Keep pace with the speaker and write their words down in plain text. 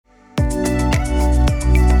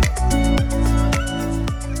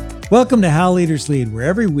Welcome to How Leaders Lead, where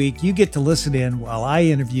every week you get to listen in while I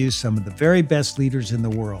interview some of the very best leaders in the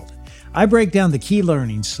world. I break down the key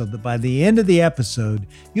learnings so that by the end of the episode,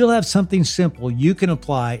 you'll have something simple you can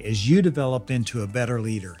apply as you develop into a better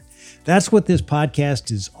leader. That's what this podcast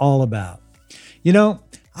is all about. You know,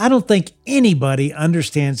 I don't think anybody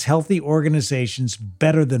understands healthy organizations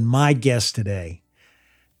better than my guest today.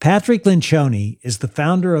 Patrick Lencioni is the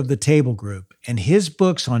founder of the Table Group, and his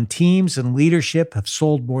books on teams and leadership have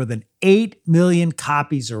sold more than 8 million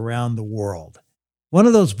copies around the world. One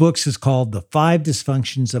of those books is called The 5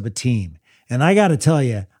 Dysfunctions of a Team, and I got to tell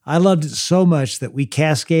you, I loved it so much that we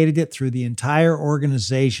cascaded it through the entire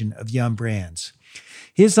organization of Yum Brands.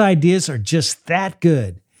 His ideas are just that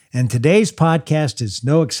good, and today's podcast is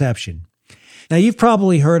no exception. Now, you've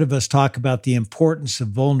probably heard of us talk about the importance of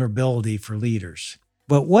vulnerability for leaders.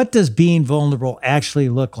 But what does being vulnerable actually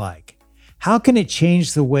look like? How can it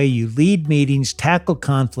change the way you lead meetings, tackle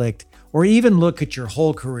conflict, or even look at your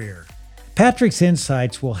whole career? Patrick's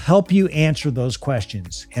insights will help you answer those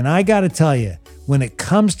questions. And I got to tell you, when it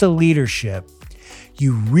comes to leadership,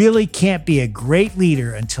 you really can't be a great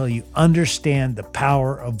leader until you understand the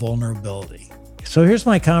power of vulnerability. So here's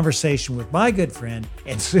my conversation with my good friend,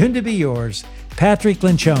 and soon to be yours, Patrick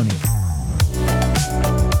Lencioni.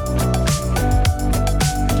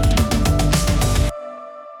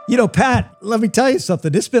 You know, Pat, let me tell you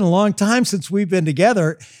something. It's been a long time since we've been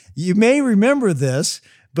together. You may remember this,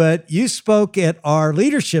 but you spoke at our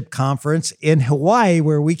leadership conference in Hawaii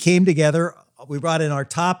where we came together. We brought in our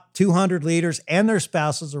top 200 leaders and their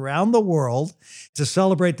spouses around the world to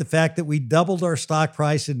celebrate the fact that we doubled our stock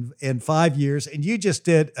price in 5 years. And you just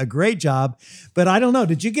did a great job. But I don't know,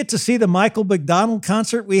 did you get to see the Michael McDonald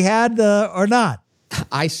concert we had or not?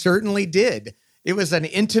 I certainly did. It was an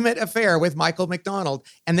intimate affair with Michael McDonald.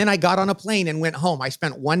 And then I got on a plane and went home. I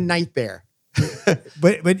spent one night there.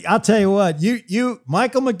 But I'll tell you what, you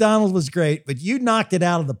Michael McDonald was great, but you knocked it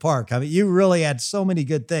out of the park. I mean, you really had so many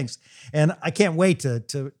good things. And I can't wait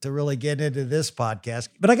to really get into this podcast.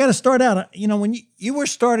 But I got to start out, you know, when you were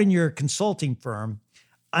starting your consulting firm,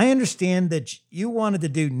 I understand that you wanted to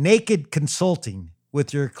do naked consulting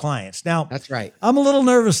with your clients. Now, that's right. I'm a little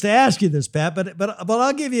nervous to ask you this, Pat, but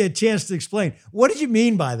I'll give you a chance to explain. What did you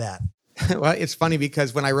mean by that? Well, it's funny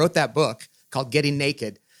because when I wrote that book called Getting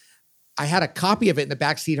Naked, I had a copy of it in the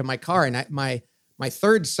backseat of my car, and my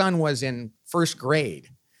third son was in first grade,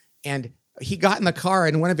 and he got in the car,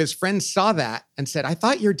 and one of his friends saw that and said, "I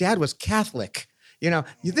thought your dad was Catholic. You know,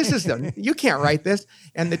 you can't write this."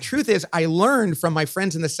 And the truth is, I learned from my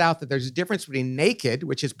friends in the South that there's a difference between naked,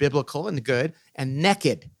 which is biblical and good, and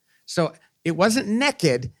naked. So it wasn't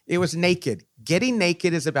naked, it was naked. Getting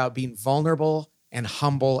naked is about being vulnerable and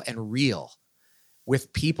humble and real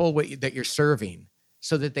with people that you're serving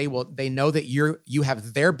so that they know that you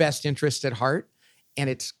have their best interest at heart. And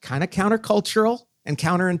it's kind of countercultural and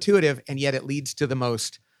counterintuitive, and yet it leads to the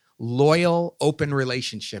most loyal, open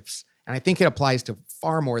relationships. And I think it applies to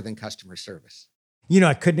far more than customer service. You know,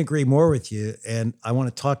 I couldn't agree more with you, and I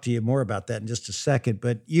want to talk to you more about that in just a second,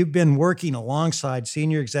 but you've been working alongside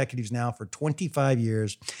senior executives now for 25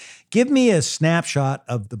 years. Give me a snapshot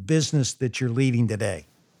of the business that you're leading today.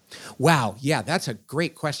 Wow. Yeah, that's a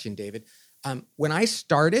great question, David. When I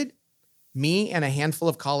started, me and a handful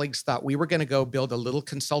of colleagues thought we were going to go build a little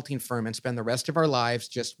consulting firm and spend the rest of our lives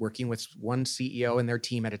just working with one CEO and their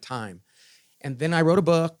team at a time. And then I wrote a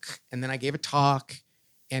book, and then I gave a talk,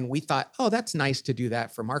 and we thought, oh, that's nice to do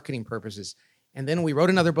that for marketing purposes. And then we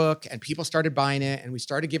wrote another book, and people started buying it, and we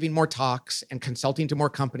started giving more talks and consulting to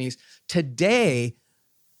more companies. Today,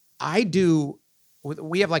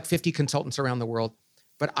 we have like 50 consultants around the world,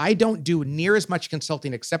 but I don't do near as much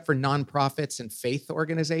consulting except for nonprofits and faith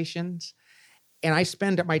organizations. And I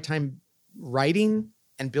spend my time writing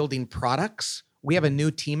and building products. We have a new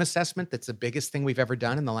team assessment that's the biggest thing we've ever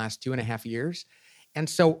done in the last 2.5 years. And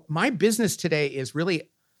so my business today is really,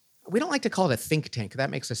 we don't like to call it a think tank. That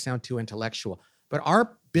makes us sound too intellectual. But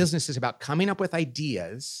our business is about coming up with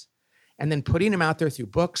ideas and then putting them out there through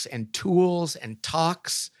books and tools and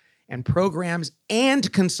talks and programs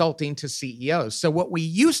and consulting to CEOs. So what we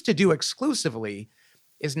used to do exclusively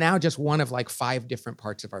is now just one of like 5 different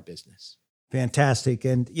parts of our business. Fantastic.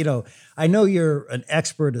 And, you know, I know you're an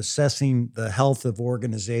expert assessing the health of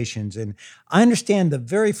organizations. And I understand the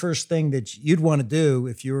very first thing that you'd want to do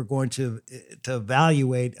if you were going to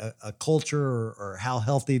evaluate a culture or how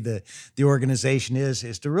healthy the organization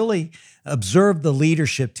is to really observe the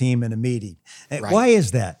leadership team in a meeting. Right. Why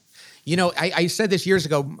is that? You know, I said this years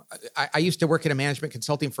ago. I used to work at a management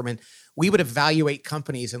consulting firm, and we would evaluate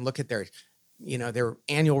companies and look at their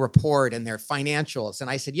annual report and their financials. And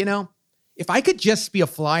I said, if I could just be a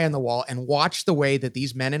fly on the wall and watch the way that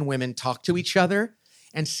these men and women talk to each other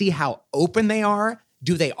and see how open they are,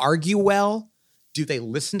 do they argue well? Do they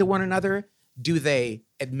listen to one another? Do they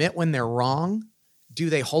admit when they're wrong? Do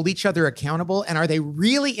they hold each other accountable? And are they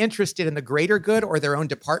really interested in the greater good or their own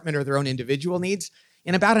department or their own individual needs?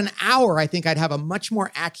 In about an hour, I think I'd have a much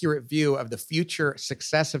more accurate view of the future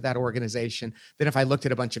success of that organization than if I looked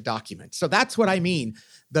at a bunch of documents. So that's what I mean.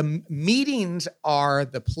 The meetings are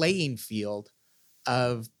the playing field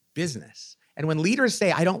of business. And when leaders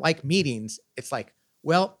say, I don't like meetings, it's like,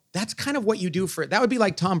 well, that's kind of what you do for it. That would be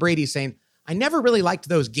like Tom Brady saying, I never really liked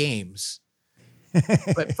those games,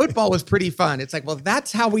 but football was pretty fun. It's like, well,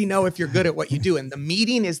 that's how we know if you're good at what you do. And the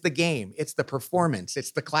meeting is the game. It's the performance.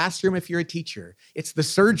 It's the classroom if you're a teacher. It's the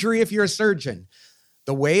surgery if you're a surgeon.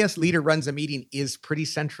 The way a leader runs a meeting is pretty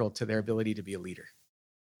central to their ability to be a leader.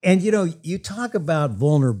 And, you talk about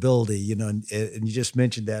vulnerability, and you just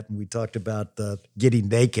mentioned that when we talked about getting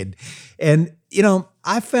naked. And,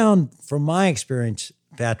 I found from my experience,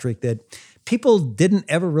 Patrick, that people didn't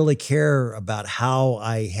ever really care about how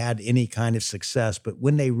I had any kind of success. But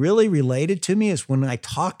when they really related to me is when I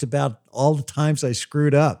talked about all the times I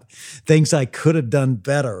screwed up, things I could have done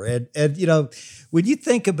better. And when you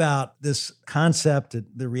think about this concept,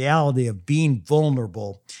 the reality of being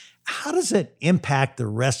vulnerable, how does it impact the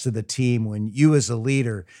rest of the team when you as a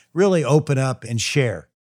leader really open up and share?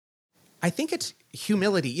 I think it's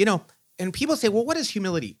humility, and people say, well, what is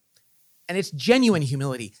humility? And it's genuine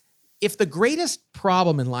humility. If the greatest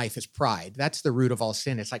problem in life is pride, that's the root of all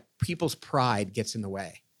sin. It's like people's pride gets in the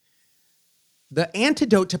way. The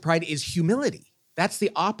antidote to pride is humility. That's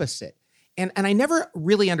the opposite. And I never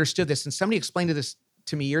really understood this. And somebody explained this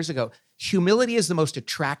to me years ago. Humility is the most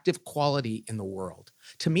attractive quality in the world.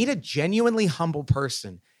 To meet a genuinely humble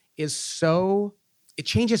person it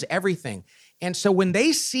changes everything. And so when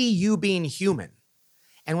they see you being human,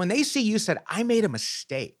 and when they see you said, I made a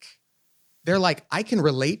mistake, they're like, I can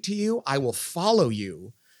relate to you. I will follow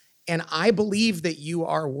you. And I believe that you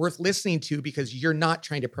are worth listening to because you're not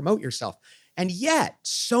trying to promote yourself. And yet,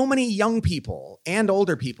 so many young people and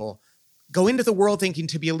older people go into the world thinking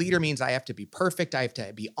to be a leader means I have to be perfect. I have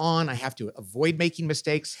to be on. I have to avoid making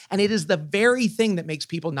mistakes. And it is the very thing that makes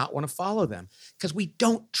people not want to follow them because we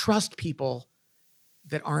don't trust people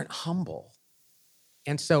that aren't humble.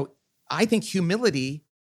 And so I think humility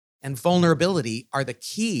and vulnerability are the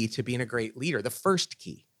key to being a great leader, the first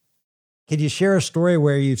key. Can you share a story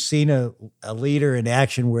where you've seen a leader in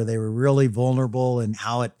action where they were really vulnerable and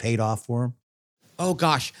how it paid off for them? Oh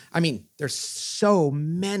gosh. I mean, there's so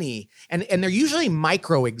many and they're usually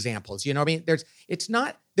micro examples. You know what I mean?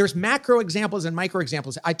 There's macro examples and micro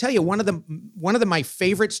examples. I tell you, one of my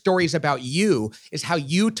favorite stories about you is how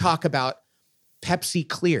you talk about Pepsi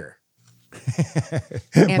Clear.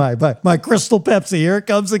 my Crystal Pepsi, here it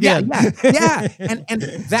comes again. Yeah. And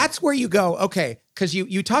that's where you go, okay, because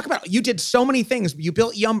you talk about, you did so many things. You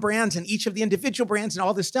built Yum Brands and each of the individual brands and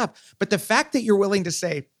all this stuff. But the fact that you're willing to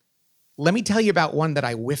say, let me tell you about one that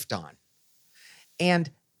I whiffed on. And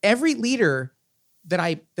every leader that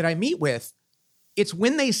I meet with, it's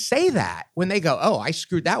when they say that, when they go, oh, I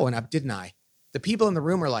screwed that one up, didn't I? The people in the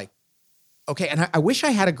room are like, okay, and I wish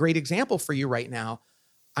I had a great example for you right now.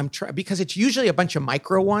 Because it's usually a bunch of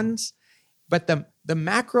micro ones, but the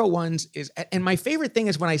macro ones is, and my favorite thing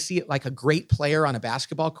is when I see it like a great player on a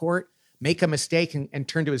basketball court make a mistake and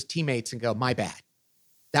turn to his teammates and go, my bad.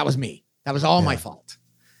 That was me. That was all my fault.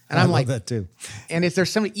 And I'm like that too. And is there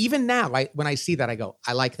somebody, even now, when I see that, I go,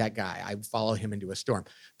 I like that guy. I follow him into a storm.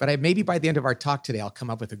 But nhưng by the end of our talk today, I'll come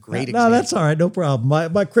up with a great example. No, that's all right. No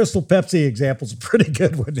problem. My Crystal Pepsi example is a pretty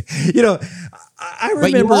good one. I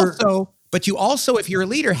remember. But you also, if you're a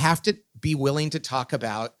leader, have to be willing to talk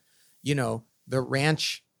about, the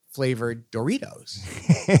ranch flavored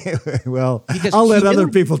Doritos. Well, because I'll let other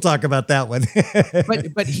people talk about that one.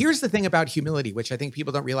 but here's the thing about humility, which I think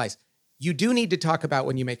people don't realize. You do need to talk about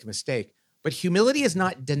when you make a mistake, but humility is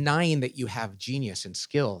not denying that you have genius and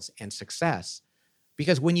skills and success.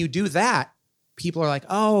 Because when you do that, people are like,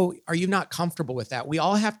 oh, are you not comfortable with that? We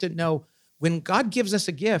all have to know when God gives us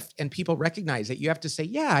a gift and people recognize it, you have to say,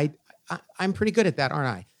 yeah, I'm pretty good at that, aren't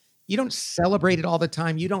I? You don't celebrate it all the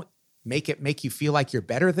time. You don't make it make you feel like you're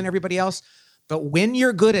better than everybody else. But when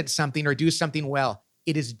you're good at something or do something well,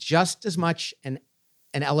 it is just as much an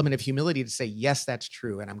element of humility to say, yes, that's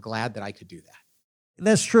true. And I'm glad that I could do that.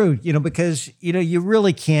 That's true, because, you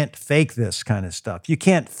really can't fake this kind of stuff. You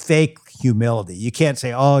can't fake humility. You can't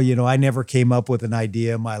say, oh, I never came up with an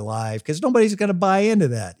idea in my life because nobody's going to buy into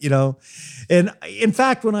that, And in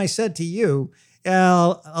fact, when I said to you,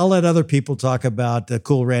 Yeah, I'll let other people talk about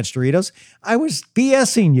Cool Ranch Doritos. I was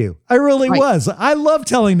BSing you. I really Right. was. I love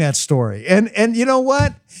telling that story. And you know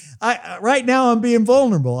what? I right now I'm being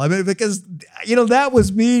vulnerable. I mean, because that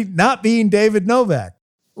was me not being David Novak.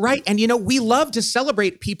 Right. And we love to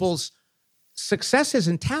celebrate people's successes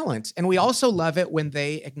and talents. And we also love it when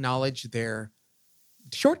they acknowledge their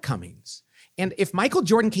shortcomings. And if Michael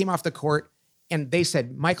Jordan came off the court and they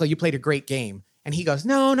said, Michael, you played a great game. And he goes,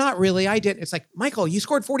 no, not really. I didn't. It's like, Michael, you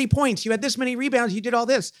scored 40 points. You had this many rebounds. You did all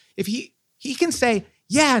this. If he can say,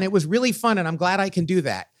 yeah, and it was really fun. And I'm glad I can do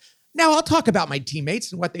that. Now I'll talk about my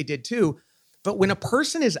teammates and what they did too. But when a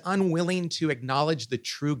person is unwilling to acknowledge the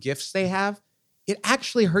true gifts they have, it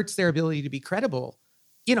actually hurts their ability to be credible.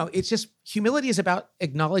 It's just humility is about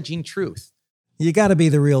acknowledging truth. You got to be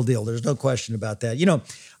the real deal. There's no question about that.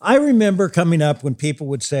 I remember coming up when people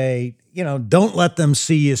would say, don't let them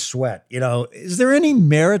see you sweat. Is there any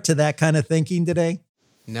merit to that kind of thinking today?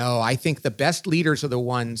 No, I think the best leaders are the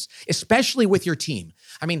ones, especially with your team.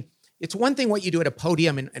 I mean, it's one thing what you do at a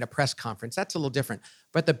podium in a press conference. That's a little different.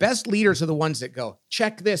 But the best leaders are the ones that go,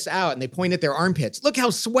 check this out. And they point at their armpits. Look how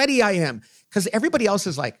sweaty I am. Because everybody else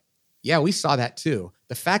is like, yeah, we saw that too.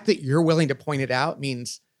 The fact that you're willing to point it out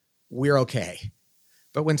means we're okay.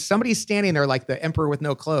 But when somebody's standing there like the emperor with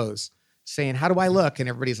no clothes saying, how do I look? And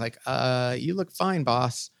everybody's like, you look fine,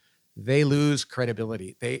 boss. They lose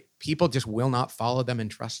credibility. People just will not follow them and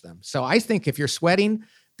trust them. So I think if you're sweating,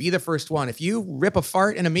 be the first one. If you rip a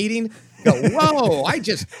fart in a meeting, go, whoa, I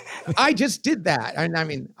just did that. I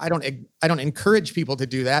mean, I don't encourage people to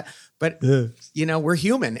do that, but we're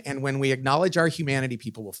human. And when we acknowledge our humanity,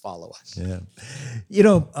 people will follow us.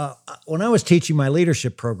 Yeah. When I was teaching my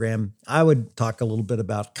leadership program, I would talk a little bit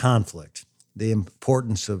about conflict, the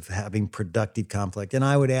importance of having productive conflict. And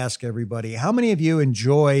I would ask everybody, how many of you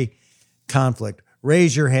enjoy conflict?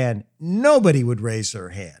 Raise your hand. Nobody would raise their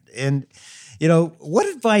hand. And what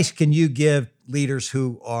advice can you give leaders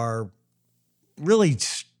who are really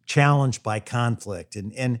challenged by conflict?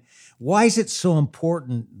 And why is it so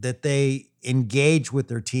important that they engage with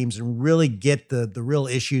their teams and really get the real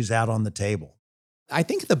issues out on the table? I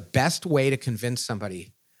think the best way to convince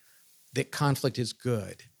somebody that conflict is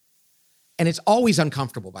good, and it's always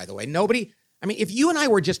uncomfortable, by the way. If you and I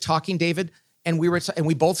were just talking, David, and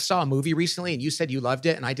we both saw a movie recently and you said you loved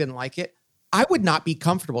it and I didn't like it, I would not be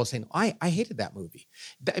comfortable saying, I hated that movie.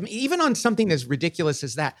 Even on something as ridiculous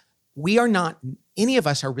as that, any of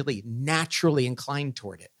us are really naturally inclined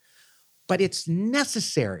toward it. But it's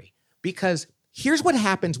necessary because here's what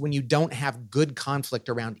happens when you don't have good conflict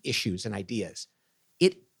around issues and ideas.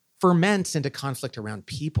 It ferments into conflict around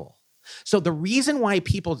people. So the reason why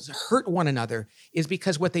people hurt one another is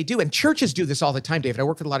because what they do, and churches do this all the time, David. I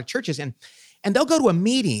work with a lot of churches, and they'll go to a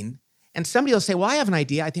meeting and somebody will say, well, I have an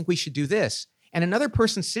idea. I think we should do this. And another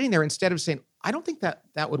person sitting there, instead of saying, I don't think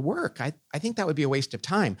that would work. I think that would be a waste of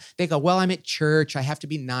time. They go, well, I'm at church. I have to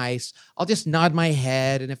be nice. I'll just nod my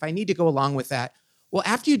head. And if I need to go along with that, well,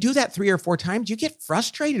 after you do that 3 or 4 times, you get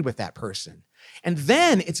frustrated with that person. And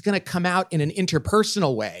then it's going to come out in an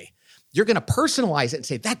interpersonal way. You're going to personalize it and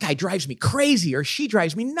say, that guy drives me crazy or she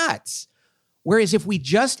drives me nuts. Whereas if we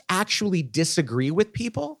just actually disagree with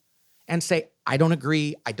people and say, I don't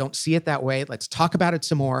agree, I don't see it that way, let's talk about it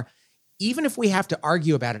some more. Even if we have to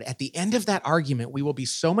argue about it, at the end of that argument, we will be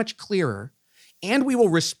so much clearer and we will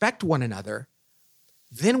respect one another.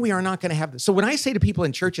 Then we are not going to have this. So when I say to people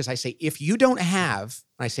in churches, I say, if you don't have,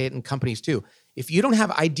 and I say it in companies too, if you don't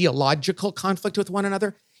have ideological conflict with one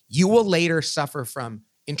another, you will later suffer from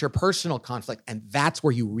interpersonal conflict. And that's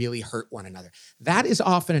where you really hurt one another. That is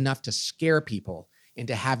often enough to scare people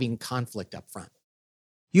into having conflict up front.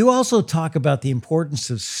 You also talk about the importance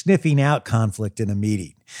of sniffing out conflict in a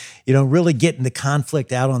meeting, really getting the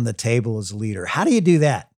conflict out on the table as a leader. How do you do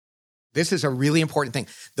that? This is a really important thing.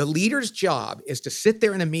 The leader's job is to sit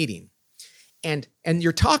there in a meeting and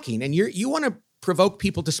you're talking and you want to provoke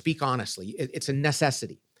people to speak honestly. It's a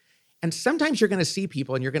necessity. And sometimes you're going to see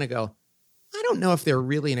people and you're going to go, I don't know if they're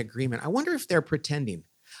really in agreement. I wonder if they're pretending.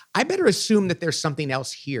 I better assume that there's something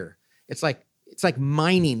else here. It's like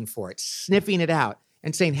mining for it, sniffing it out.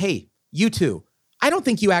 And saying, hey, you two, I don't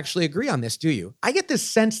think you actually agree on this, do you? I get this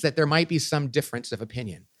sense that there might be some difference of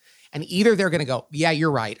opinion. And either they're going to go, yeah, you're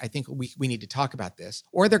right. I think we need to talk about this.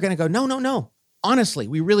 Or they're going to go, no. Honestly,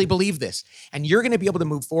 we really believe this. And you're going to be able to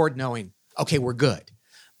move forward knowing, okay, we're good.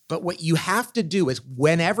 But what you have to do is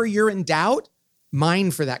whenever you're in doubt, mine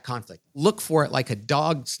for that conflict. Look for it like a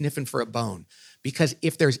dog sniffing for a bone. Because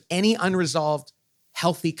if there's any unresolved,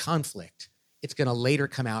 healthy conflict, it's going to later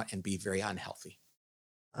come out and be very unhealthy.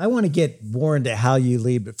 I want to get more into how you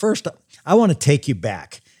lead, but first, I want to take you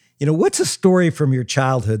back. What's a story from your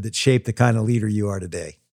childhood that shaped the kind of leader you are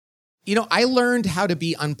today? I learned how to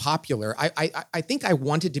be unpopular. I think I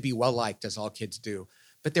wanted to be well-liked, as all kids do.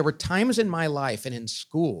 But there were times in my life and in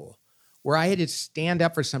school where I had to stand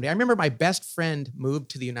up for somebody. I remember my best friend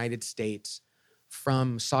moved to the United States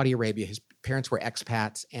from Saudi Arabia. His parents were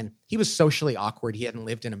expats, and he was socially awkward. He hadn't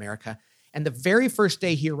lived in America. And the very first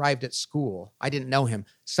day he arrived at school, I didn't know him,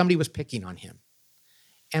 somebody was picking on him.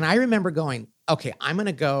 And I remember going, okay, I'm going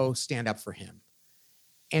to go stand up for him.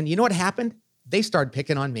 And you know what happened? They started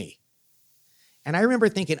picking on me. And I remember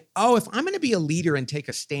thinking, oh, if I'm going to be a leader and take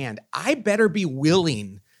a stand, I better be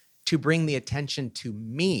willing to bring the attention to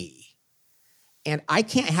me. And I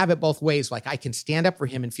can't have it both ways. Like, I can stand up for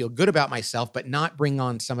him and feel good about myself, but not bring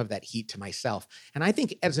on some of that heat to myself. And I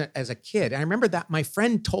think as a kid, I remember that my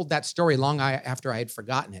friend told that story after I had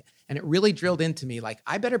forgotten it. And it really drilled into me, like,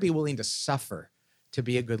 I better be willing to suffer to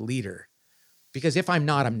be a good leader. Because if I'm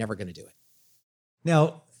not, I'm never going to do it.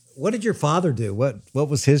 Now, what did your father do? What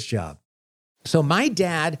was his job? So my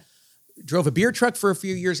dad drove a beer truck for a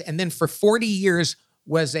few years, and then for 40 years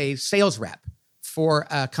was a sales rep for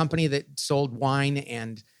a company that sold wine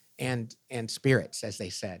and spirits, as they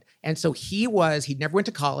said. And so he never went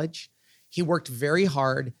to college. He worked very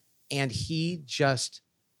hard, and he just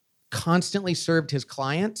constantly served his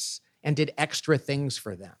clients and did extra things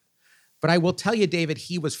for them. But I will tell you, David,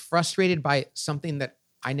 he was frustrated by something that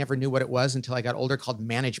I never knew what it was until I got older, called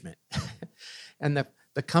management. And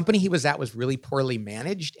the company he was at was really poorly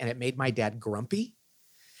managed, and it made my dad grumpy,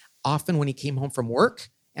 often when he came home from work.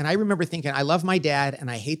 And I remember thinking, I love my dad,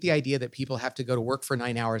 and I hate the idea that people have to go to work for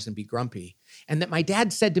 9 hours and be grumpy. And that my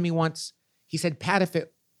dad said to me once, he said, Pat,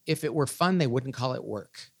 if it were fun, they wouldn't call it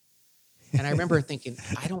work. And I remember thinking,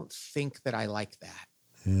 I don't think that I like that.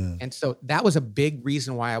 Yeah. And so that was a big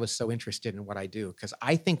reason why I was so interested in what I do, because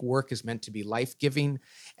I think work is meant to be life-giving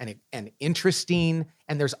and interesting,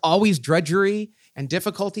 and there's always drudgery and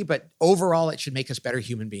difficulty, but overall it should make us better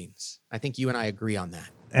human beings. I think you and I agree on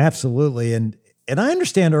that. Absolutely. And I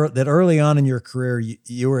understand that early on in your career,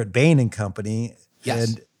 you were at Bain and Company. Yes.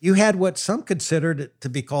 And you had what some considered to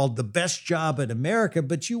be called the best job in America,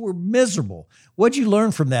 but you were miserable. What'd you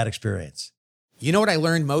learn from that experience? You know what I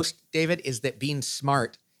learned most, David, is that being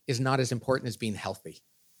smart is not as important as being healthy.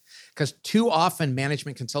 Because too often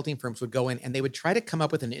management consulting firms would go in and they would try to come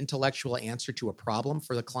up with an intellectual answer to a problem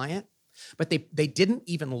for the client, but they didn't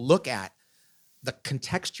even look at the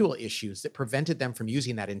contextual issues that prevented them from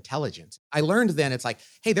using that intelligence. I learned then it's like,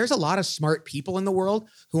 hey, there's a lot of smart people in the world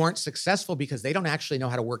who aren't successful because they don't actually know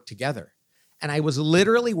how to work together. And I was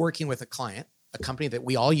literally working with a client, a company that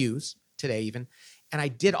we all use today even, and I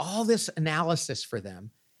did all this analysis for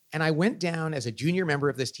them. And I went down as a junior member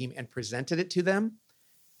of this team and presented it to them.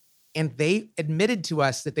 And they admitted to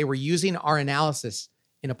us that they were using our analysis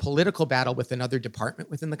in a political battle with another department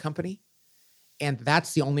within the company. And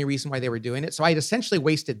that's the only reason why they were doing it. So I had essentially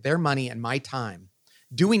wasted their money and my time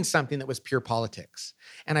doing something that was pure politics.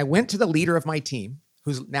 And I went to the leader of my team,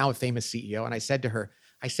 who's now a famous CEO, and I said to her,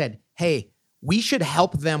 hey, we should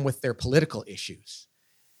help them with their political issues.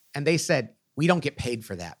 And they said, we don't get paid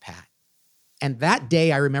for that, Pat. And that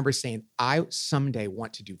day I remember saying, I someday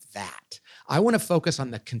want to do that. I want to focus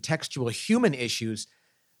on the contextual human issues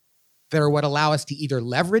that are what allow us to either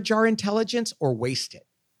leverage our intelligence or waste it.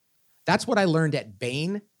 That's what I learned at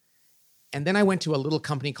Bain. And then I went to a little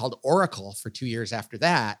company called Oracle for 2 years after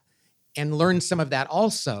that and learned some of that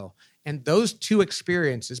also. And those two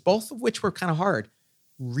experiences, both of which were kind of hard,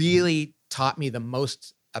 really taught me the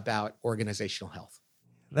most about organizational health.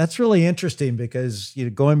 That's really interesting because,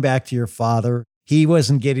 going back to your father, he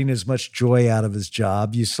wasn't getting as much joy out of his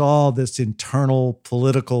job. You saw this internal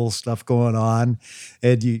political stuff going on,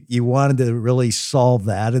 and you wanted to really solve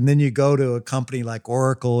that. And then you go to a company like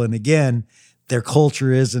Oracle, and again, their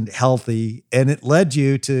culture isn't healthy, and it led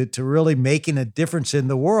you to really making a difference in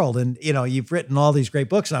the world. And, you've written all these great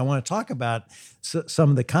books, and I want to talk about some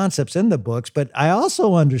of the concepts in the books, but I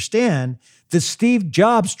also understand that Steve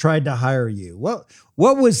Jobs tried to hire you.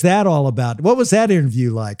 What was that all about? What was that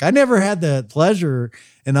interview like? I never had the pleasure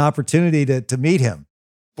and opportunity to meet him.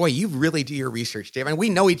 Boy, you really do your research, Dave. And we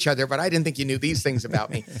know each other, but I didn't think you knew these things about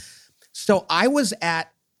me. So I was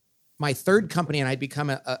at my third company, and I'd become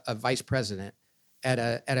a vice president at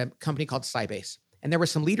a company called Sybase. And there were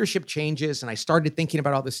some leadership changes, and I started thinking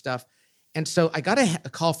about all this stuff. And so I got a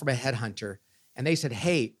call from a headhunter, and they said,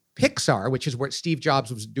 hey, Pixar, which is what Steve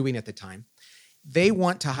Jobs was doing at the time, they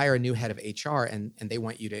want to hire a new head of HR, and they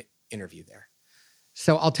want you to interview there.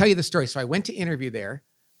 So I'll tell you the story. So I went to interview there.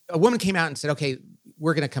 A woman came out and said, okay,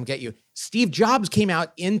 we're going to come get you. Steve Jobs came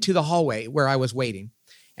out into the hallway where I was waiting,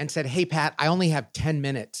 and said, hey, Pat, I only have 10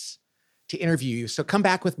 minutes to interview you. So come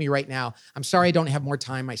back with me right now. I'm sorry I don't have more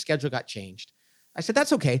time. My schedule got changed. I said,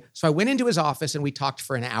 that's okay. So I went into his office and we talked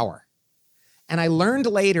for an hour. And I learned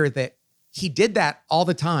later that he did that all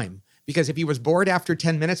the time because if he was bored after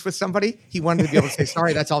 10 minutes with somebody, he wanted to be able to say,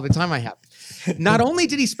 sorry, that's all the time I have. Not only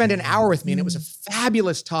did he spend an hour with me, and it was a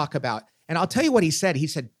fabulous talk about, and I'll tell you what he said. He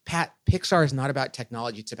said, Pat, Pixar is not about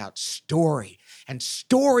technology. It's about story. And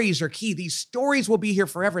stories are key. These stories will be here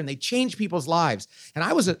forever and they change people's lives. And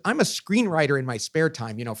I'm a screenwriter in my spare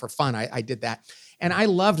time, for fun. I did that. And I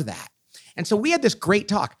loved that. And so we had this great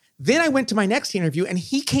talk. Then I went to my next interview and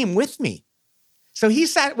he came with me. So he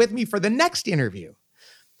sat with me for the next interview.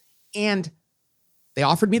 And they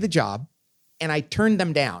offered me the job and I turned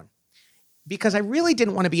them down because I really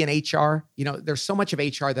didn't want to be in HR. There's so much of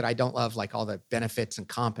HR that I don't love, like all the benefits and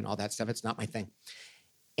comp and all that stuff. It's not my thing.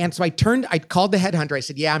 And so I called the headhunter. I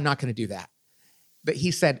said, yeah, I'm not going to do that. But he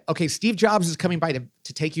said, okay, Steve Jobs is coming by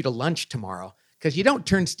to take you to lunch tomorrow because you don't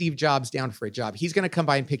turn Steve Jobs down for a job. He's going to come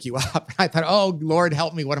by and pick you up. And I thought, oh, Lord,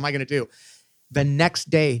 help me. What am I going to do? The next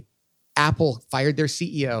day, Apple fired their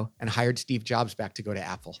CEO and hired Steve Jobs back to go to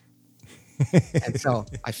Apple. And so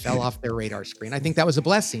I fell off their radar screen. I think that was a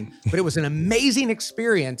blessing, but it was an amazing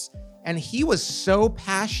experience. And he was so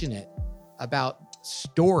passionate about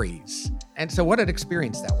stories. And so what an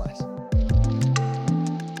experience that was.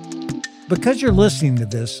 Because you're listening to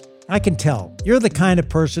this, I can tell you're the kind of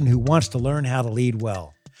person who wants to learn how to lead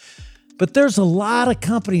well. But there's a lot of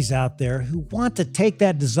companies out there who want to take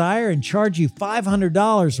that desire and charge you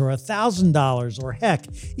 $500 or $1,000 or heck,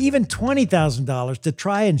 even $20,000 to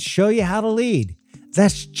try and show you how to lead.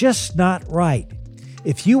 That's just not right.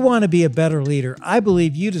 If you want to be a better leader, I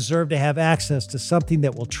believe you deserve to have access to something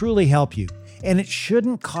that will truly help you, and it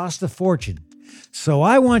shouldn't cost a fortune. So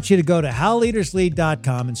I want you to go to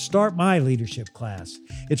howleaderslead.com and start my leadership class.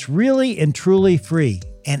 It's really and truly free.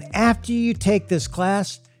 And after you take this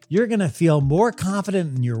class, you're going to feel more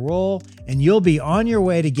confident in your role, and you'll be on your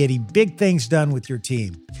way to getting big things done with your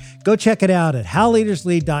team. Go check it out at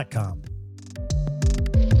howleaderslead.com.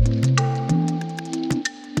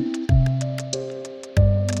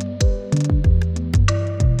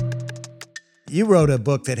 You wrote a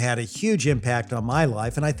book that had a huge impact on my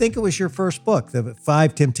life, and I think it was your first book, The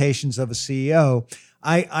 5 Temptations of a CEO.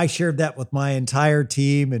 I shared that with my entire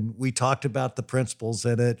team, and we talked about the principles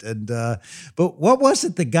in it. But what was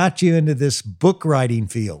it that got you into this book writing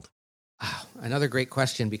field? Oh, another great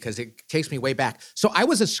question because it takes me way back. So I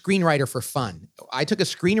was a screenwriter for fun. I took a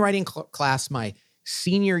screenwriting class my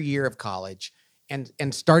senior year of college and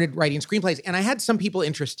started writing screenplays. And I had some people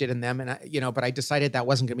interested in them, but I decided that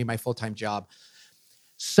wasn't going to be my full-time job.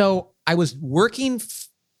 So I was working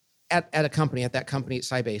at that company at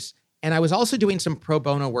Sybase. And I was also doing some pro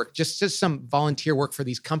bono work, just some volunteer work for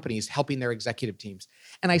these companies, helping their executive teams.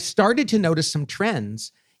 And I started to notice some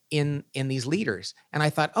trends in these leaders. And I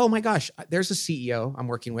thought, oh my gosh, there's a CEO I'm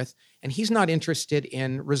working with, and he's not interested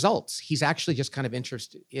in results. He's actually just kind of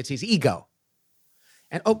interested, it's his ego.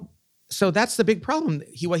 And so that's the big problem.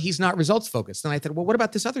 He's not results focused. And I thought, well, what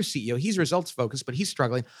about this other CEO? He's results focused, but he's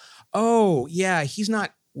struggling. Oh yeah, he's not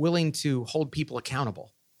willing to hold people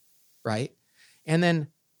accountable, right?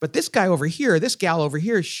 But this guy over here, this gal over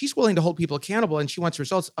here, she's willing to hold people accountable and she wants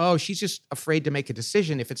results. Oh, she's just afraid to make a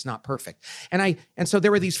decision if it's not perfect. And so there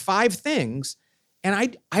were these 5 things,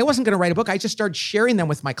 and I wasn't going to write a book. I just started sharing them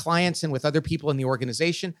with my clients and with other people in the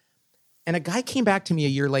organization. And a guy came back to me a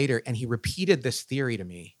year later and he repeated this theory to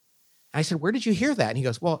me. And I said, where did you hear that? And he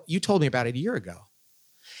goes, well, you told me about it a year ago.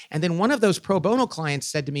 And then one of those pro bono clients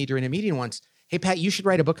said to me during a meeting once, hey, Pat, you should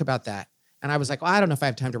write a book about that. And I was like, well, I don't know if I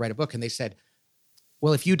have time to write a book. And they said,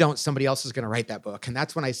 well, if you don't, somebody else is going to write that book. And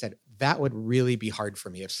that's when I said, that would really be hard for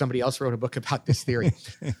me if somebody else wrote a book about this theory.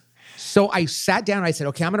 So I sat down and I said,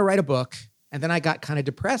 okay, I'm going to write a book. And then I got kind of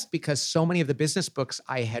depressed because so many of the business books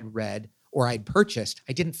I had read or I'd purchased,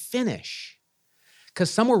 I didn't finish because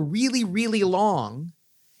some were really, really long.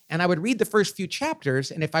 And I would read the first few chapters.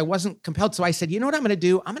 And if I wasn't compelled, so I said, you know what I'm going to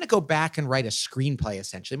do? I'm going to go back and write a screenplay,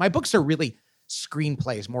 essentially. My books are really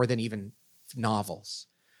screenplays more than even novels.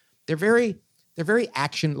 They're very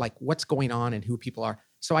action, like what's going on and who people are.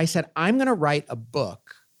 So I said, I'm going to write a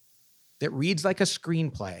book that reads like a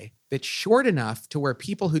screenplay that's short enough to where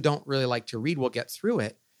people who don't really like to read will get through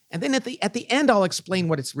it. And then at the end, I'll explain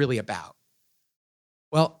what it's really about.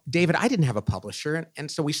 Well, David, I didn't have a publisher.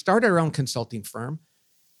 And so we started our own consulting firm.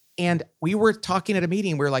 And we were talking at a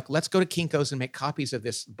meeting. We were like, let's go to Kinko's and make copies of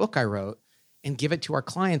this book I wrote and give it to our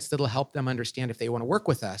clients that'll help them understand if they want to work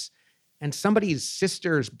with us. And somebody's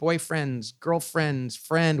sister's boyfriend's girlfriend's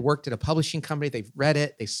friend worked at a publishing company. They've read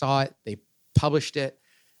it. They saw it. They published it.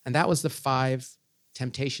 And that was the 5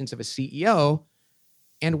 temptations of a CEO.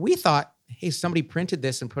 And we thought, hey, somebody printed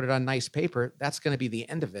this and put it on nice paper. That's going to be the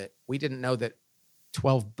end of it. We didn't know that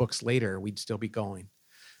 12 books later, we'd still be going.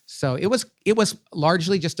 So it was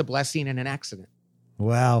largely just a blessing and an accident.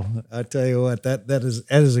 Wow. I tell you what, that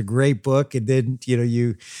is a great book. And then,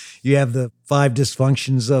 you have the 5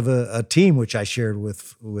 dysfunctions of a team, which I shared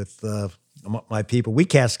with my people. We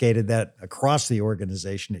cascaded that across the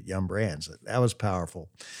organization at Yum Brands. That was powerful.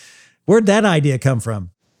 Where'd that idea come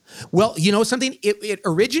from? Well, something, it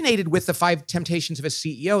originated with the 5 temptations of a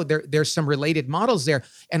CEO. There's some related models there.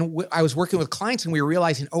 And I was working with clients and we were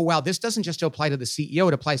realizing, oh, wow, this doesn't just apply to the CEO.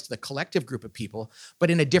 It applies to the collective group of people,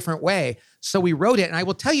 but in a different way. So we wrote it. And I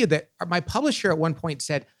will tell you that my publisher at one point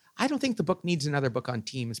said, I don't think the book needs another book on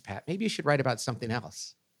teams, Pat. Maybe you should write about something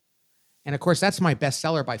else. And of course, that's my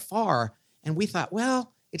bestseller by far. And we thought,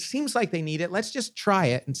 well, it seems like they need it. Let's just try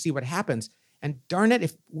it and see what happens. And darn it,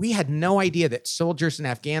 if we had no idea that soldiers in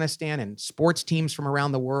Afghanistan and sports teams from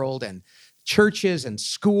around the world and churches and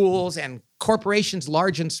schools and corporations,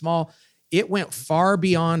 large and small, it went far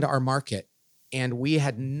beyond our market. And we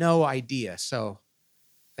had no idea. So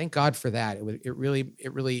thank God for that. It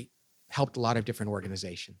really helped a lot of different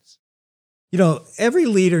organizations. Every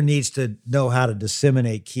leader needs to know how to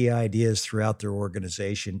disseminate key ideas throughout their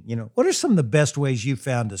organization. What are some of the best ways you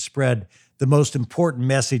found to spread the most important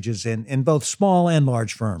messages in both small and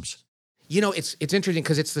large firms? It's interesting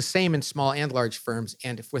because it's the same in small and large firms.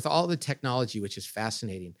 And with all the technology, which is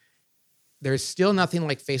fascinating, there's still nothing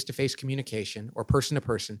like face-to-face communication or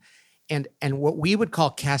person-to-person. And what we would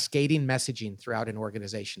call cascading messaging throughout an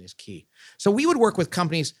organization is key. So we would work with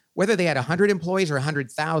companies, whether they had 100 employees or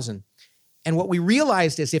 100,000. And what we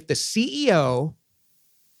realized is if the CEO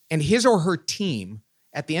and his or her team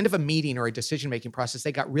at the end of a meeting or a decision-making process,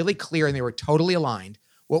 they got really clear and they were totally aligned,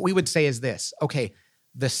 what we would say is this: okay,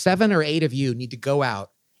 the 7 or 8 of you need to go out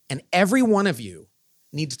and every one of you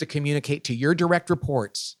needs to communicate to your direct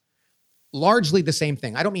reports largely the same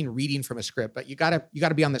thing. I don't mean reading from a script, but you gotta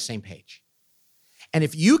be on the same page. And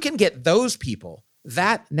if you can get those people,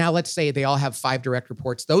 now let's say they all have 5 direct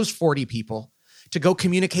reports, those 40 people, to go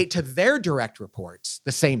communicate to their direct reports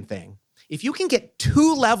the same thing. If you can get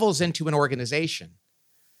 2 levels into an organization,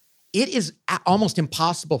 it is almost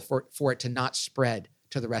impossible for it to not spread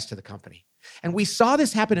to the rest of the company. And we saw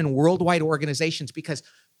this happen in worldwide organizations because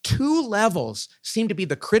 2 levels seemed to be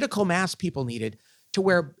the critical mass people needed to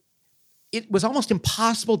where it was almost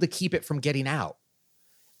impossible to keep it from getting out.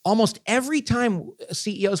 Almost every time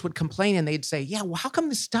CEOs would complain and they'd say, yeah, well, how come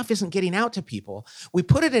this stuff isn't getting out to people? We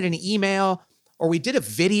put it in an email, or we did a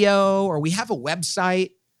video, or we have a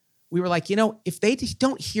website. We were like, if they just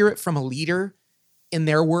don't hear it from a leader in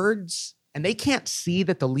their words, and they can't see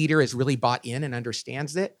that the leader is really bought in and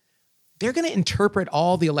understands it, they're going to interpret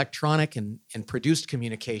all the electronic and produced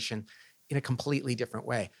communication in a completely different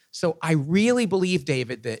way. So I really believe,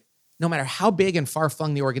 David, that no matter how big and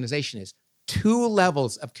far-flung the organization is, 2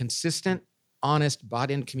 levels of consistent, honest,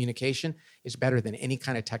 bought-in communication is better than any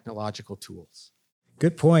kind of technological tools.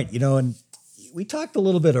 Good point. And we talked a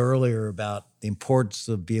little bit earlier about the importance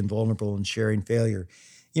of being vulnerable and sharing failure.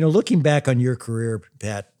 Looking back on your career,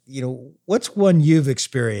 Pat, what's one you've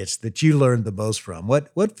experienced that you learned the most from?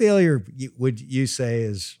 What failure would you say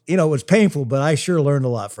is, it was painful, but I sure learned a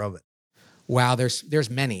lot from it? Wow, there's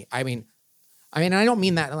many. I mean, I don't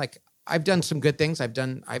mean that like I've done some good things.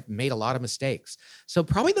 I've made a lot of mistakes. So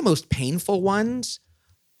probably the most painful ones,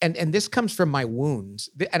 and this comes from my wounds,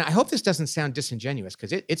 and I hope this doesn't sound disingenuous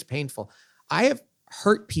because it's painful. I have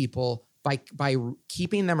hurt people by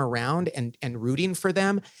keeping them around and rooting for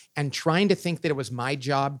them and trying to think that it was my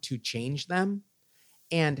job to change them.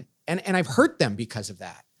 And I've hurt them because of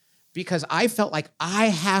that, because I felt like I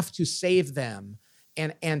have to save them.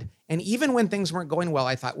 And even when things weren't going well,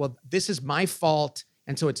 I thought, well, this is my fault.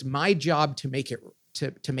 And so it's my job to make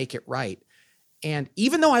it right. And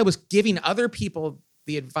even though I was giving other people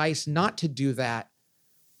the advice not to do that,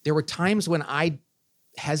 there were times when I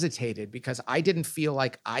hesitated because I didn't feel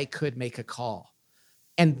like I could make a call.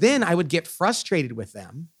 And then I would get frustrated with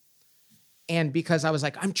them. And because I was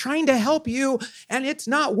like, I'm trying to help you and it's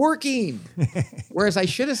not working. Whereas I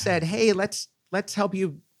should have said, hey, let's help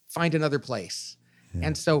you find another place. Yeah.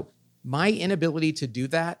 And so my inability to do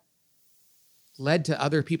that led to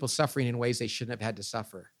other people suffering in ways they shouldn't have had to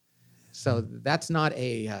suffer. So that's not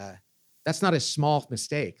a small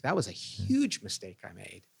mistake. That was a huge mistake I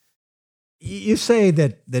made. You say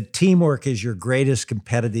that teamwork is your greatest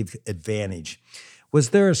competitive advantage. Was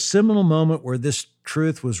there a seminal moment where this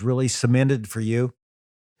truth was really cemented for you?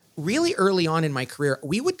 Really early on in my career,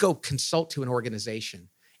 we would go consult to an organization.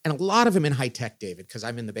 and a lot of them in high tech, David, because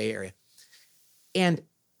I'm in the Bay Area. And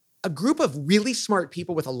a group of really smart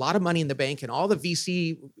people with a lot of money in the bank and all the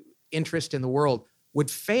VC interest in the world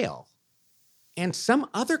would fail. And some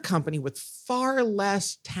other company with far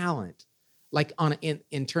less talent, like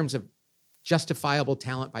in terms of justifiable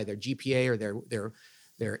talent by their GPA or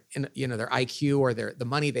their IQ or the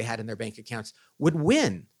money they had in their bank accounts, would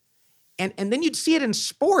win. And then you'd see it in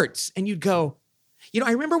sports and you'd go,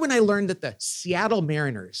 I remember when I learned that the Seattle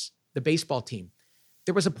Mariners, the baseball team,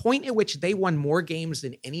 there was a point at which they won more games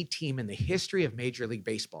than any team in the history of Major League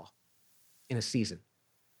Baseball in a season.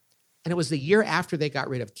 And it was the year after they got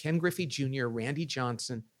rid of Ken Griffey Jr., Randy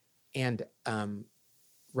Johnson, and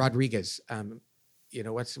Rodriguez.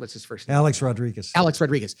 What's his first name? Alex Rodriguez. Alex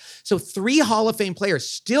Rodriguez. So 3 Hall of Fame players,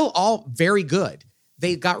 still all very good.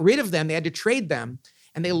 They got rid of them. They had to trade them.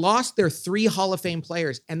 And they lost their 3 Hall of Fame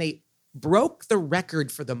players. And they broke the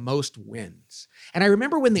record for the most wins. And I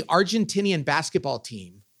remember when the Argentinian basketball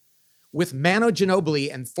team with Manu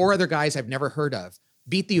Ginobili and 4 other guys I've never heard of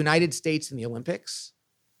beat the United States in the Olympics.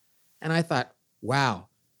 And I thought, wow,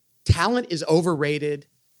 talent is overrated.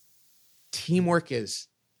 Teamwork is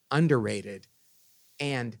underrated.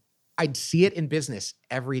 And I'd see it in business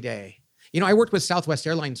every day. I worked with Southwest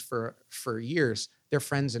Airlines for years. They're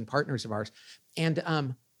friends and partners of ours.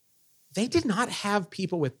 And they did not have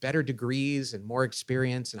people with better degrees and more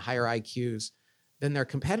experience and higher IQs than their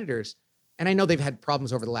competitors. And I know they've had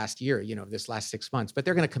problems over the last year, this last 6 months, but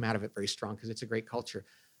they're going to come out of it very strong because it's a great culture.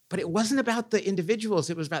 But it wasn't about the individuals.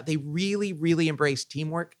 It was about they really, really embraced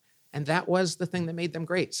teamwork. And that was the thing that made them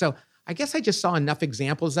great. So I guess I just saw enough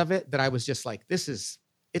examples of it that I was just like,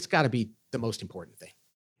 it's got to be the most important thing.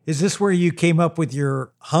 Is this where you came up with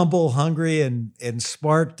your humble, hungry, and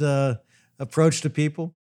smart approach to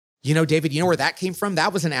people? David, where that came from?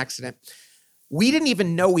 That was an accident. We didn't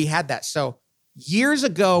even know we had that. So years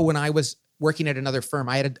ago when I was working at another firm,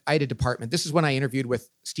 I had a department. This is when I interviewed with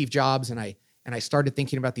Steve Jobs and I started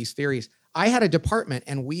thinking about these theories. I had a department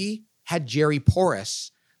and we had Jerry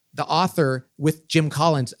Porras, the author with Jim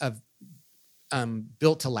Collins of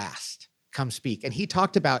Built to Last, come speak. And he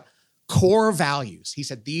talked about core values. He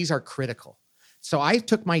said, these are critical. So I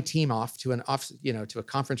took my team off to a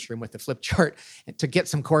conference room with a flip chart to get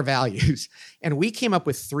some core values. And we came up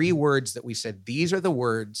with 3 words that we said, these are the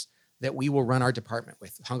words that we will run our department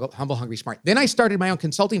with: humble, hungry, smart. Then I started my own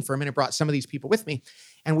consulting firm and I brought some of these people with me.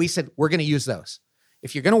 And we said, we're going to use those.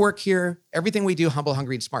 If you're going to work here, everything we do, humble,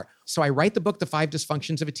 hungry, and smart. So I write the book, The 5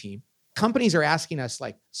 Dysfunctions of a Team. Companies are asking us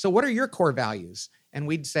so what are your core values? And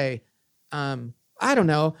we'd say, I don't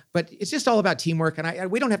know, but it's just all about teamwork.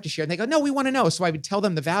 And we don't have to share. And they go, no, we want to know. So I would tell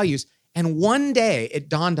them the values. And one day it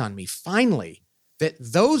dawned on me finally that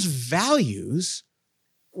those values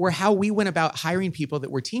were how we went about hiring people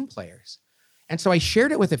that were team players. And so I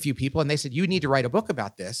shared it with a few people and they said, you need to write a book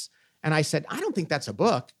about this. And I said, I don't think that's a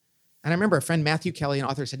book. And I remember a friend, Matthew Kelly, an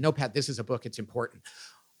author, said, no, Pat, this is a book. It's important.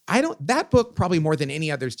 That book probably more than any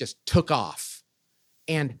others just took off.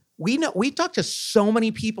 And we talk to so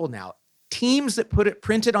many people now, teams that put it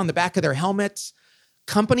printed on the back of their helmets,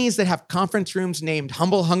 companies that have conference rooms named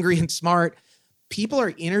Humble, Hungry, and Smart. People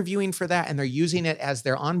are interviewing for that and they're using it as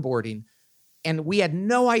their onboarding. And we had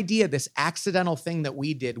no idea this accidental thing that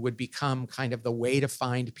we did would become kind of the way to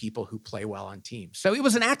find people who play well on teams. So it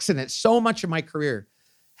was an accident. So much of my career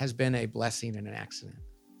has been a blessing and an accident.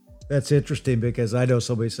 That's interesting because I know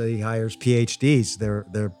somebody said he hires PhDs.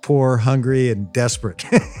 They're poor, hungry, and desperate.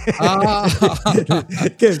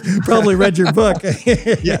 Probably read your book.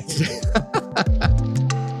 Yes.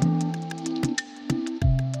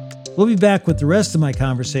 We'll be back with the rest of my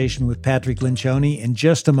conversation with Patrick Lencioni in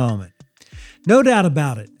just a moment. No doubt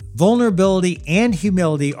about it, vulnerability and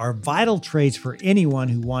humility are vital traits for anyone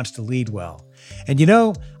who wants to lead well. And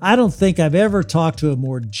I don't think I've ever talked to a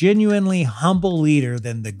more genuinely humble leader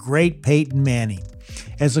than the great Peyton Manning.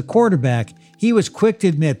 As a quarterback, he was quick to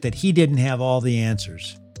admit that he didn't have all the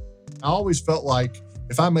answers. I always felt like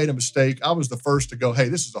if I made a mistake, I was the first to go, hey,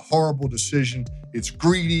 this is a horrible decision. It's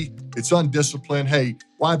greedy. It's undisciplined. Hey,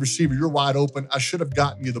 wide receiver, you're wide open. I should have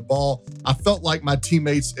gotten you the ball. I felt like my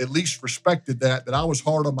teammates at least respected that I was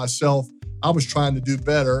hard on myself. I was trying to do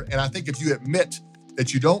better. And I think if you admit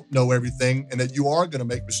that you don't know everything and that you are going to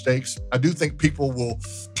make mistakes, I do think people will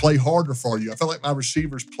play harder for you. I felt like my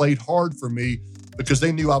receivers played hard for me because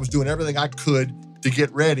they knew I was doing everything I could to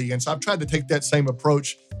get ready. And so I've tried to take that same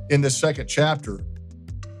approach in this second chapter.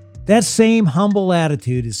 That same humble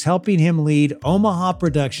attitude is helping him lead Omaha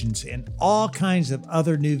Productions and all kinds of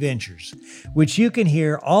other new ventures, which you can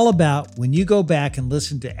hear all about when you go back and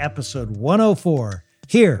listen to episode 104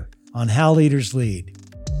 here on How Leaders Lead.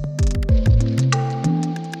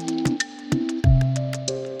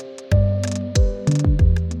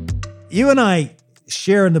 You and I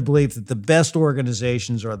share in the belief that the best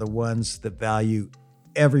organizations are the ones that value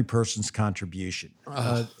every person's contribution.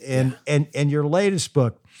 And your latest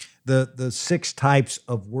book, the 6 Types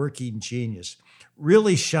of Working Genius,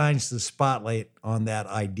 really shines the spotlight on that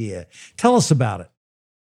idea. Tell us about it.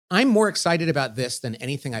 I'm more excited about this than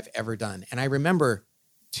anything I've ever done. And I remember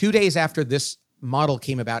 2 days after this model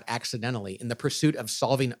came about accidentally, in the pursuit of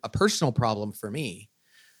solving a personal problem for me,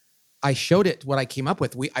 I showed it what I came up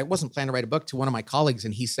with. I wasn't planning to write a book, to one of my colleagues,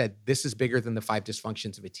 and he said, "This is bigger than the 5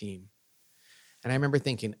 dysfunctions of a team." And I remember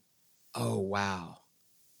thinking, oh, wow,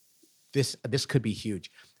 this could be huge.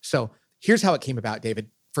 So here's how it came about, David.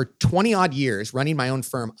 For 20 odd years running my own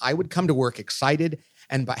firm, I would come to work excited,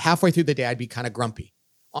 and by halfway through the day, I'd be kind of grumpy,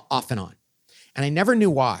 off and on. And I never knew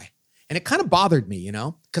why. And it kind of bothered me,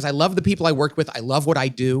 because I love the people I worked with. I love what I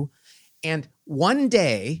do. And one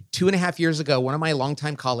day, 2.5 years ago, one of my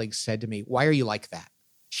longtime colleagues said to me, "Why are you like that?"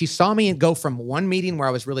 She saw me go from one meeting where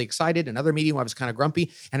I was really excited, another meeting where I was kind of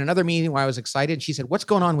grumpy, and another meeting where I was excited. And she said, "What's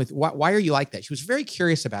going on with, why are you like that?" She was very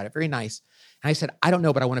curious about it, very nice. And I said, "I don't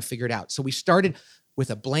know, but I want to figure it out." So we started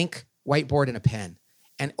with a blank whiteboard and a pen.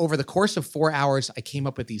 And over the course of 4 hours, I came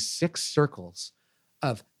up with these 6 circles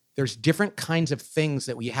of, there's different kinds of things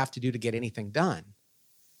that we have to do to get anything done.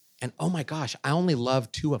 And oh my gosh, I only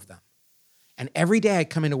love 2 of them. And every day I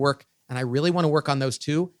come into work and I really want to work on those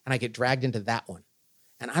 2, and I get dragged into that one.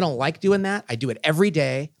 And I don't like doing that. I do it every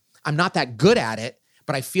day. I'm not that good at it,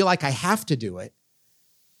 but I feel like I have to do it.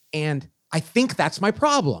 And I think that's my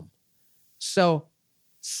problem. So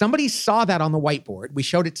somebody saw that on the whiteboard. We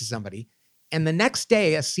showed it to somebody. And the next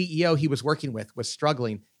day, a CEO he was working with was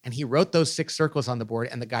struggling, and he wrote those 6 circles on the board,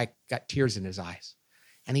 and the guy got tears in his eyes.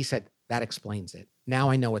 And he said, "That explains it.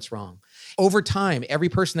 Now I know what's wrong." Over time, every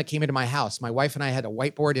person that came into my house, my wife and I had a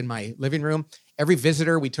whiteboard in my living room. Every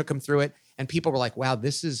visitor, we took them through it, and people were like, "Wow,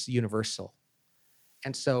 this is universal."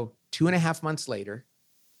 And so 2.5 months later,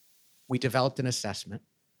 we developed an assessment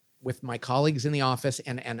with my colleagues in the office,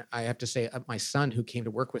 and I have to say, my son who came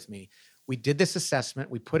to work with me. We did this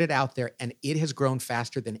assessment, we put it out there, and it has grown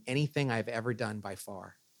faster than anything I've ever done by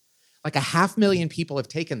far. Like 500,000 people have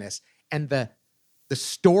taken this, and the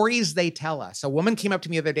stories they tell us. A woman came up to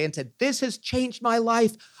me the other day and said, "This has changed my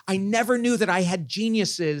life. I never knew that I had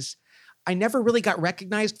geniuses. I never really got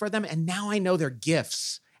recognized for them, and now I know they're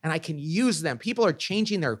gifts, and I can use them." People are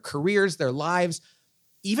changing their careers, their lives.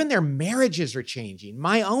 Even their marriages are changing.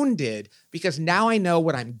 My own did, because now I know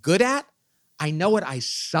what I'm good at. I know what I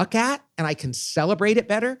suck at, and I can celebrate it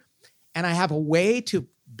better. And I have a way to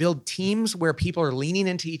build teams where people are leaning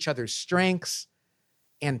into each other's strengths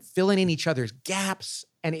and filling in each other's gaps.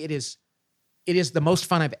 And it is the most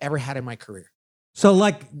fun I've ever had in my career. So,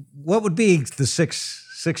 like, what would be the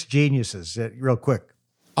six geniuses, real quick?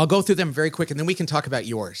 I'll go through them very quick, and then we can talk about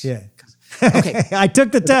yours. Yeah. Okay. I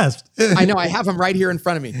took the test. I know. I have them right here in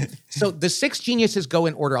front of me. So the 6 geniuses go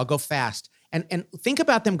in order. I'll go fast. And think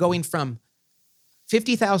about them going from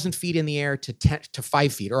 50,000 feet in the air to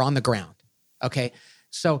 5 feet or on the ground. Okay.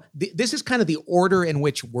 So this is kind of the order in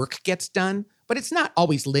which work gets done, but it's not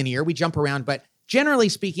always linear. We jump around, but generally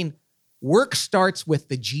speaking, work starts with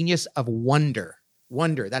the genius of wonder.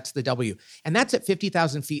 Wonder, that's the W. And that's at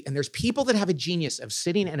 50,000 feet. And there's people that have a genius of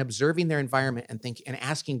sitting and observing their environment and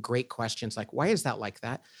asking great questions like, why is that like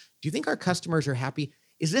that? Do you think our customers are happy?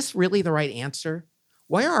 Is this really the right answer?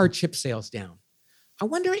 Why are our chip sales down? I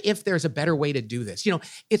wonder if there's a better way to do this.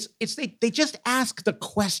 They just ask the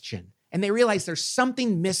question and they realize there's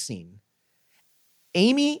something missing.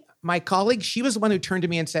 Amy, my colleague, she was the one who turned to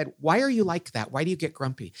me and said, "Why are you like that? Why do you get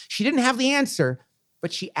grumpy?" She didn't have the answer,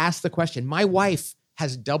 but she asked the question. My wife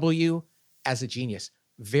has W as a genius.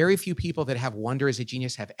 Very few people that have wonder as a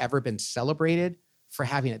genius have ever been celebrated for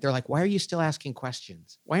having it. They're like, "Why are you still asking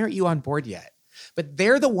questions? Why aren't you on board yet?" But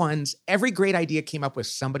they're the ones, every great idea came up with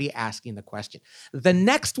somebody asking the question. The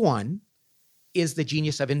next one is the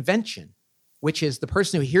genius of invention, which is the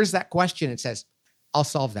person who hears that question and says, "I'll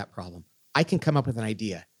solve that problem. I can come up with an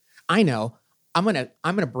idea. I know. I'm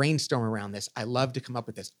gonna brainstorm around this. I love to come up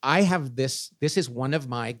with this. I have this. This is one of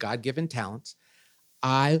my God-given talents.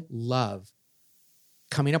 I love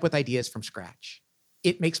coming up with ideas from scratch.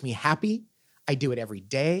 It makes me happy. I do it every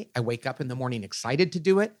day. I wake up in the morning excited to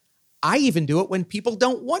do it. I even do it when people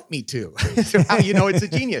don't want me to." So how you know it's a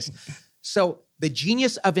genius. So the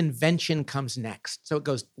genius of invention comes next. So it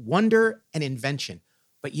goes wonder and invention.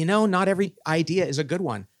 But not every idea is a good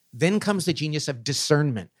one. Then comes the genius of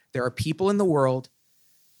discernment. There are people in the world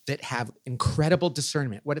that have incredible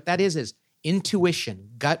discernment. What that is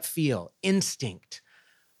intuition, gut feel, instinct,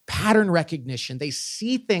 pattern recognition. They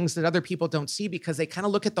see things that other people don't see because they kind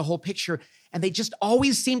of look at the whole picture, and they just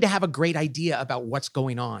always seem to have a great idea about what's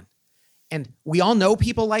going on. And we all know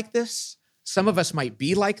people like this. Some of us might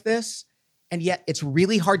be like this, and yet it's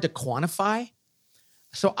really hard to quantify.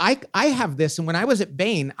 So I have this, and when I was at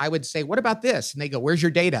Bain, I would say, what about this? And they go, where's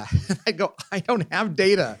your data? I go, I don't have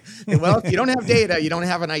data. And, well, if you don't have data, you don't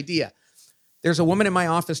have an idea. There's a woman in my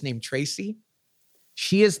office named Tracy.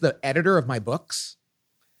 She is the editor of my books.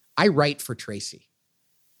 I write for Tracy.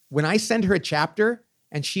 When I send her a chapter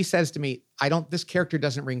and she says to me, this character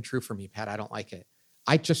doesn't ring true for me, Pat, I don't like it.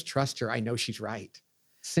 I just trust her. I know she's right.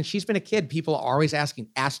 Since she's been a kid, people are always asking,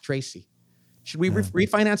 ask Tracy. Should we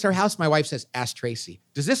refinance our house? My wife says, ask Tracy.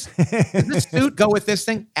 Does this suit go with this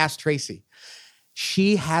thing? Ask Tracy.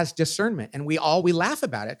 She has discernment, and we laugh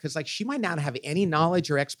about it because, like, she might not have any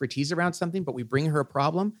knowledge or expertise around something, but we bring her a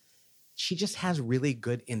problem. She just has really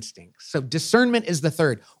good instincts. So discernment is the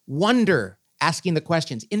third. Wonder, asking the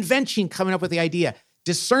questions. Invention, coming up with the idea.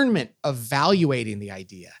 Discernment, evaluating the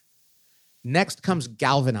idea. Next comes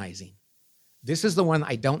galvanizing. This is the one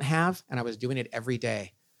I don't have, and I was doing it every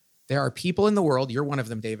day. There are people in the world, you're one of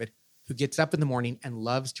them, David, who gets up in the morning and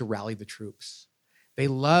loves to rally the troops. They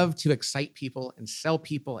love to excite people and sell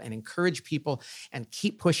people and encourage people and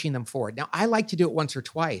keep pushing them forward. Now, I like to do it once or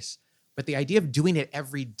twice, but the idea of doing it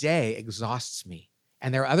every day exhausts me.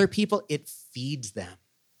 And there are other people, it feeds them.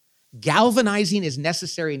 Galvanizing is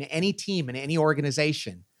necessary in any team, in any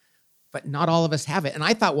organization, but not all of us have it. And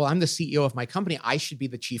I thought, well, I'm the CEO of my company. I should be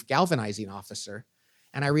the chief galvanizing officer.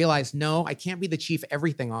 And I realized, no, I can't be the chief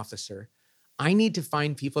everything officer. I need to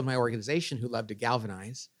find people in my organization who love to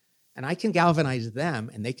galvanize, and I can galvanize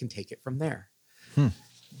them, and they can take it from there.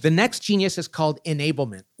 The next genius is called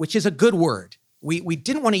enablement, which is a good word. We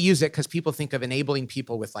didn't want to use it because people think of enabling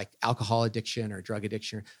people with like alcohol addiction or drug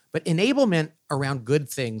addiction, but enablement around good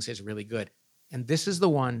things is really good. And this is the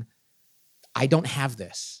one, I don't have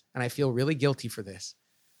this, and I feel really guilty for this.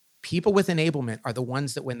 People with enablement are the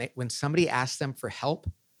ones that when somebody asks them for help,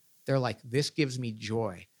 they're like, this gives me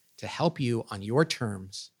joy to help you on your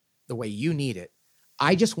terms, the way you need it.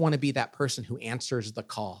 I just want to be that person who answers the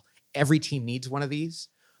call. Every team needs one of these.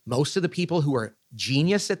 Most of the people who are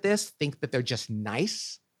genius at this think that they're just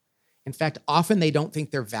nice. In fact, often they don't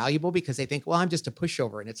think they're valuable because they think, well, I'm just a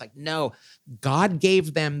pushover. And it's like, no, God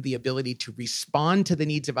gave them the ability to respond to the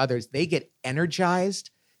needs of others. They get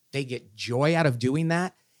energized. They get joy out of doing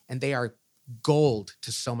that. And they are gold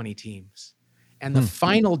to so many teams. And the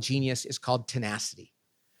final genius is called tenacity.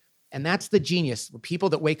 And that's the genius, people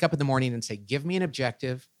that wake up in the morning and say, give me an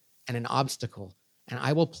objective and an obstacle, and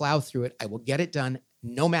I will plow through it. I will get it done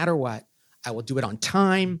no matter what. I will do it on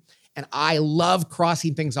time. And I love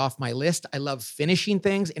crossing things off my list. I love finishing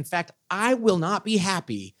things. In fact, I will not be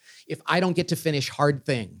happy if I don't get to finish hard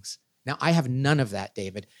things. Now, I have none of that,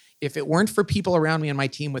 David. If it weren't for people around me on my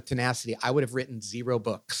team with tenacity, I would have written 0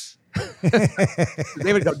 books.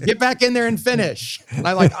 They would go, get back in there and finish. And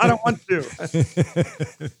I'm like, I don't want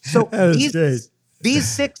to. So these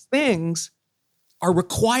 6 things are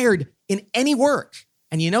required in any work.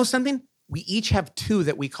 And you know something? We each have 2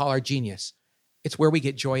 that we call our genius. It's where we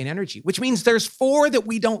get joy and energy, which means there's 4 that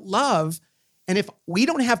we don't love. And if we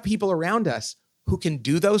don't have people around us who can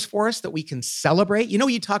do those for us, that we can celebrate,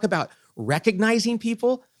 you talk about recognizing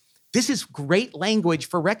people. This is great language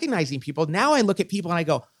for recognizing people. Now I look at people and I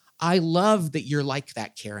go, I love that you're like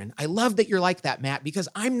that, Karen. I love that you're like that, Matt, because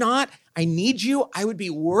I'm not. I need you. I would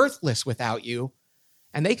be worthless without you.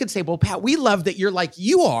 And they could say, well, Pat, we love that you're like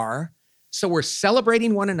you are. So we're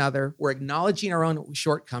celebrating one another. We're acknowledging our own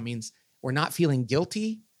shortcomings. We're not feeling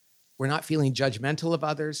guilty. We're not feeling judgmental of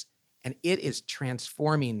others. And it is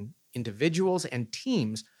transforming individuals and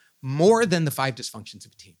teams more than the 5 dysfunctions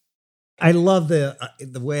of a team. I love the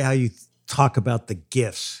way how you talk about the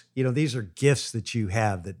gifts. These are gifts that you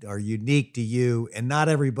have that are unique to you, and not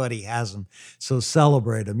everybody has them. So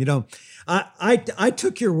celebrate them. I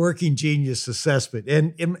took your working genius assessment,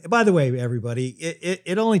 and by the way, everybody,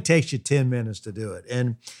 it only takes you 10 minutes to do it.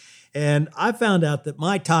 And I found out that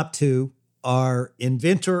my top 2 are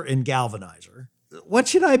inventor and galvanizer. What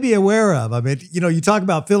should I be aware of? I mean, you talk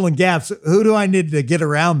about filling gaps. Who do I need to get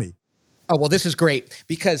around me? Oh, well, this is great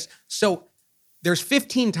because there's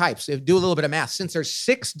 15 types. Do a little bit of math. Since there's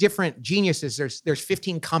 6 different geniuses, there's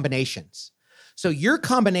 15 combinations. So your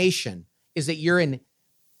combination is that you're an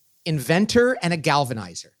inventor and a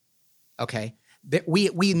galvanizer. Okay. That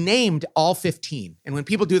we named all 15. And when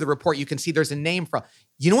people do the report, you can see there's a name for,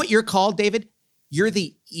 you know what you're called, David? You're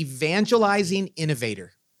the evangelizing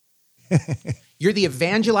innovator. You're the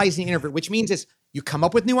evangelizing innovator, which means is you come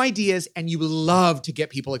up with new ideas and you love to get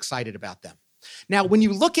people excited about them. Now, when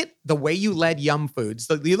you look at the way you led Yum Foods,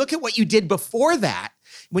 you look at what you did before that,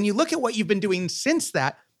 when you look at what you've been doing since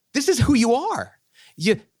that, this is who you are.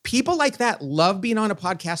 People like that love being on a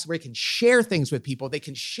podcast where they can share things with people. They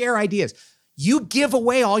can share ideas. You give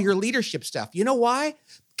away all your leadership stuff. You know why?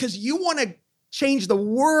 Because you want to change the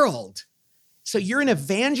world. So you're an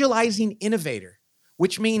evangelizing innovator,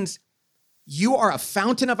 which means you are a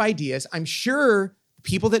fountain of ideas. I'm sure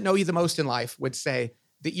people that know you the most in life would say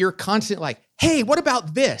that you're constantly like, hey, what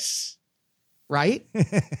about this? Right?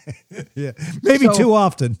 Yeah, maybe too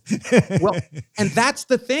often. Well, and that's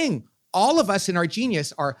the thing. All of us in our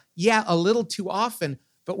genius are, a little too often,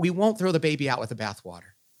 but we won't throw the baby out with the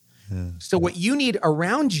bathwater. Yeah. So what you need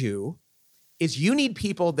around you is you need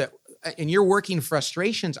people that, in your working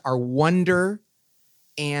frustrations, are wonder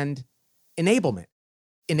and enablement.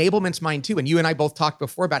 Enablement's mine too. And you and I both talked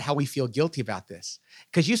before about how we feel guilty about this.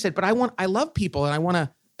 Because you said, but I love people and I want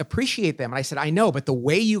to appreciate them. And I said, I know, but the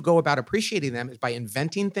way you go about appreciating them is by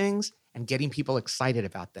inventing things and getting people excited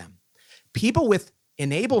about them. People with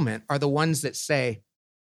enablement are the ones that say,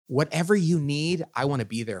 whatever you need, I want to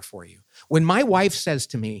be there for you. When my wife says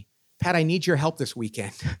to me, Pat, I need your help this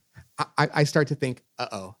weekend, I start to think,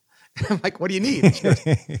 uh-oh. I'm like, what do you need? She goes,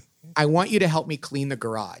 I want you to help me clean the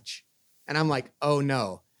garage. And I'm like, oh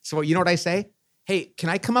no. So you know what I say? Hey, can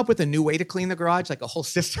I come up with a new way to clean the garage? Like a whole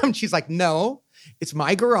system? She's like, no, it's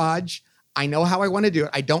my garage. I know how I want to do it.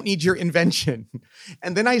 I don't need your invention.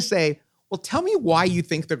 And then I say, well, tell me why you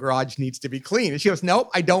think the garage needs to be clean. And she goes, nope,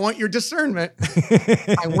 I don't want your discernment.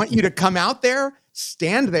 I want you to come out there,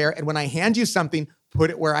 stand there, and when I hand you something, put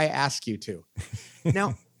it where I ask you to.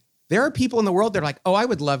 Now, there are people in the world that are like, oh, I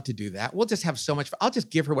would love to do that. We'll just have so much fun. I'll just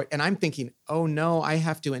give her what, and I'm thinking, oh no, I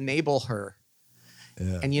have to enable her.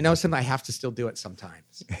 Yeah. And you know something, I have to still do it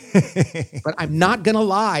sometimes. But I'm not going to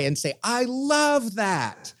lie and say, I love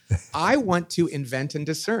that. I want to invent and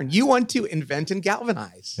discern. You want to invent and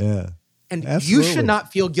galvanize. Yeah. And Absolutely. You should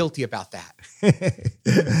not feel guilty about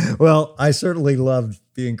that. Well, I certainly love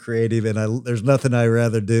being creative, and there's nothing I'd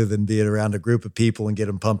rather do than being around a group of people and get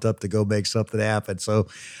them pumped up to go make something happen. So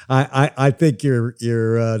I think your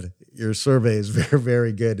survey is very,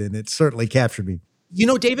 very good, and it certainly captured me. You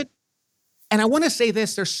know, David, and I want to say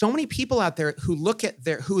this, there's so many people out there who look at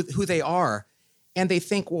who they are and they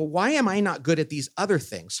think, well, why am I not good at these other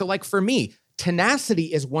things? So like for me,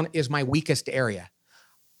 tenacity is my weakest area.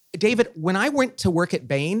 David, when I went to work at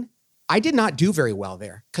Bain, I did not do very well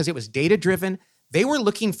there because it was data-driven. They were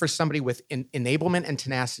looking for somebody with enablement and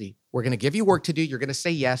tenacity. We're going to give you work to do. You're going to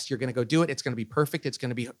say yes. You're going to go do it. It's going to be perfect. It's going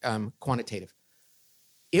to be quantitative.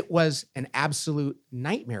 It was an absolute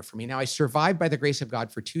nightmare for me. Now, I survived by the grace of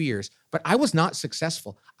God for 2 years, but I was not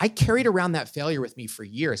successful. I carried around that failure with me for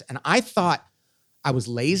years, and I thought I was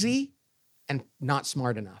lazy and not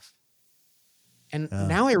smart enough. And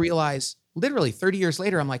now I realize, literally 30 years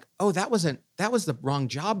later, I'm like, oh, that was the wrong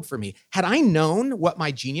job for me. Had I known what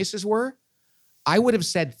my geniuses were, I would have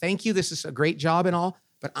said, thank you, this is a great job and all,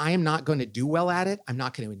 but I am not going to do well at it. I'm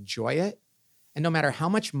not going to enjoy it. And no matter how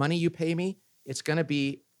much money you pay me, it's going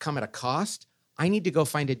to come at a cost. I need to go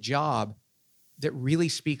find a job that really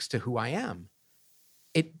speaks to who I am.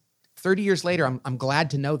 30 years later, I'm glad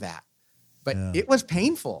to know that. But It was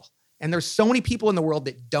painful. And there's so many people in the world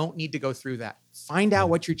that don't need to go through that. Find out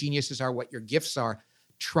what your geniuses are, what your gifts are.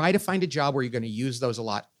 Try to find a job where you're going to use those a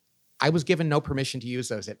lot. I was given no permission to use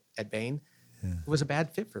those at Bain. Yeah. It was a bad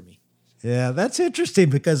fit for me. Yeah, that's interesting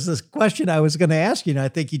because this question I was going to ask you, and I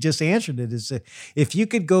think you just answered it, is if you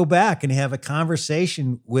could go back and have a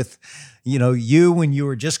conversation with, you when you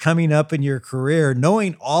were just coming up in your career,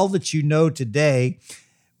 knowing all that you know today,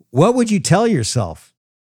 what would you tell yourself?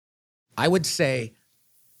 I would say,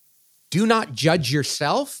 do not judge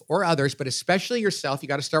yourself or others, but especially yourself. You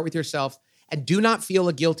got to start with yourself, and do not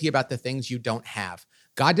feel guilty about the things you don't have.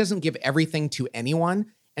 God doesn't give everything to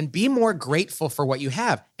anyone, and be more grateful for what you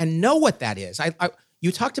have and know what that is.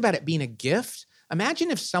 You talked about it being a gift. Imagine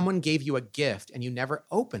if someone gave you a gift and you never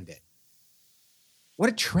opened it. What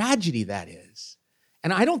a tragedy that is.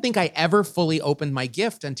 And I don't think I ever fully opened my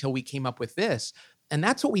gift until we came up with this. And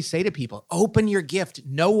that's what we say to people. Open your gift.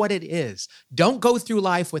 Know what it is. Don't go through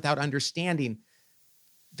life without understanding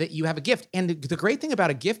that you have a gift. And the great thing about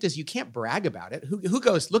a gift is you can't brag about it. Who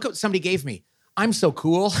goes, look what somebody gave me. I'm so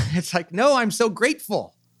cool. It's like, no, I'm so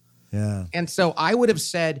grateful. Yeah. And so I would have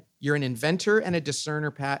said, you're an inventor and a discerner,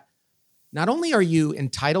 Pat. Not only are you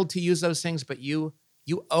entitled to use those things, but you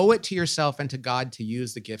owe it to yourself and to God to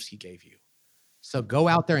use the gifts he gave you. So go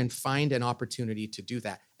out there and find an opportunity to do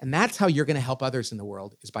that. And that's how you're going to help others in the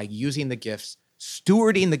world, is by using the gifts,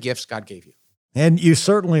 stewarding the gifts God gave you. And you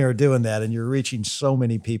certainly are doing that, and you're reaching so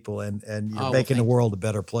many people, and you're making the thank you. world a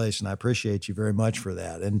better place, and I appreciate you very much for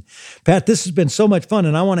that. And Pat, this has been so much fun,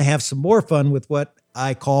 and I want to have some more fun with what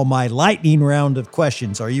I call my lightning round of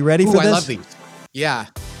questions. Are you ready for Ooh, this? I love these. Yeah.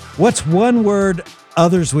 What's one word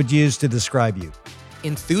others would use to describe you?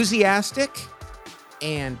 Enthusiastic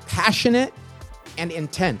and passionate and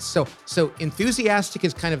intense. So enthusiastic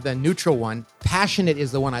is kind of the neutral one. Passionate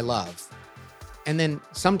is the one I love. And then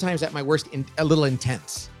sometimes at my worst, a little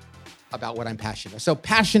intense about what I'm passionate about. So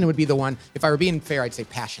passion would be the one. If I were being fair, I'd say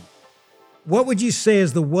passion. What would you say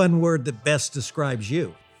is the one word that best describes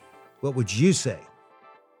you? What would you say?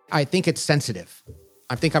 I think it's sensitive.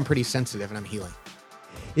 I think I'm pretty sensitive and I'm healing.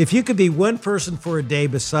 If you could be one person for a day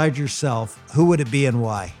beside yourself, who would it be and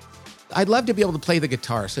why? I'd love to be able to play the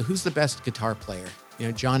guitar. So who's the best guitar player?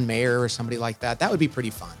 John Mayer or somebody like that. That would be pretty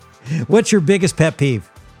fun. What's your biggest pet peeve?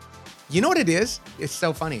 You know what it is? It's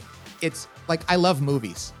so funny. It's like, I love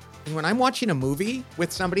movies. And when I'm watching a movie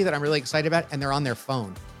with somebody that I'm really excited about and they're on their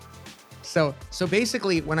phone. So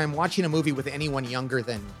basically when I'm watching a movie with anyone younger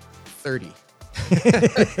than 30.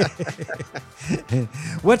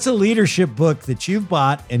 What's a leadership book that you've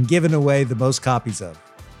bought and given away the most copies of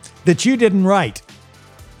that you didn't write?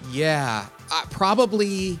 Yeah,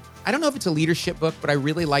 probably. I don't know if it's a leadership book, but I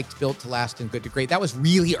really liked Built to Last and Good to Great. That was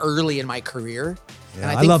really early in my career. Yeah,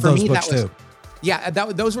 and I love those books too. Yeah,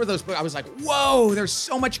 those were those books. I was like, whoa, there's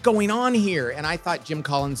so much going on here. And I thought Jim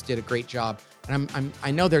Collins did a great job. And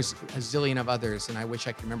I know there's a zillion of others, and I wish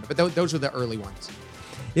I could remember. But those were the early ones.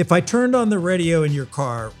 If I turned on the radio in your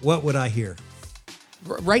car, what would I hear?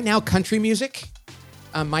 Right now, country music.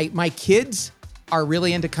 My kids are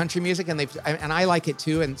really into country music, and I like it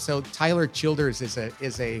too. And so Tyler Childers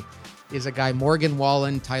is a guy. Morgan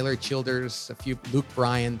Wallen, Tyler Childers, a few Luke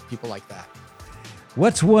Bryan, people like that.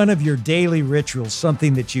 What's one of your daily rituals,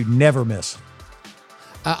 something that you never miss?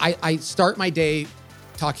 I start my day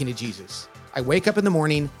talking to Jesus. I wake up in the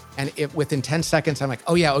morning, and within 10 seconds, I'm like,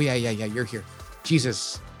 oh yeah, you're here.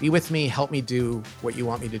 Jesus, be with me, help me do what you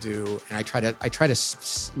want me to do. And I try to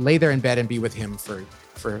lay there in bed and be with him for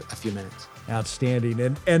a few minutes.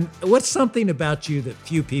 Outstanding. And what's something about you that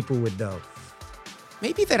few people would know?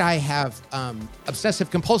 Maybe that I have obsessive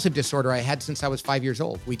compulsive disorder I had since I was 5 years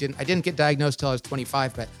old. I didn't get diagnosed till I was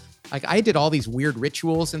 25, but like I did all these weird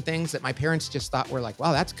rituals and things that my parents just thought were like,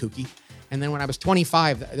 wow, that's kooky. And then when I was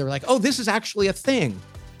 25, they were like, oh, this is actually a thing.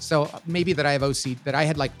 So maybe that I have OCD, that I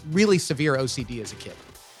had like really severe OCD as a kid.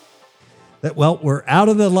 Well, we're out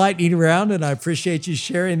of the lightning round, and I appreciate you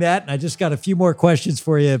sharing that. And I just got a few more questions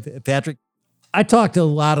for you, Patrick. I talked to a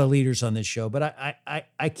lot of leaders on this show, but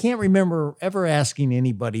I can't remember ever asking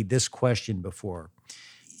anybody this question before.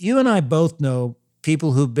 You and I both know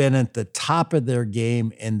people who've been at the top of their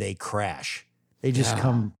game and they crash. They just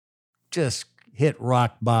just hit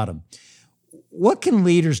rock bottom. What can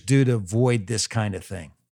leaders do to avoid this kind of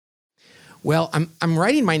thing? Well, I'm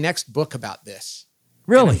writing my next book about this.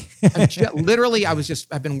 Really?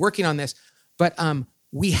 I've been working on this, but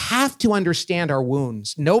we have to understand our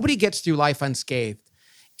wounds. Nobody gets through life unscathed.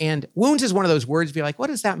 And wounds is one of those words, be like, what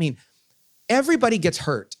does that mean? Everybody gets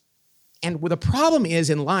hurt. And the problem is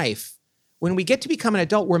in life, when we get to become an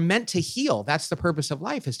adult, we're meant to heal. That's the purpose of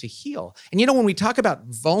life, is to heal. And when we talk about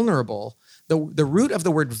vulnerable, the root of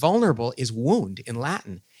the word vulnerable is wound in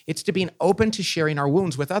Latin. It's to being open to sharing our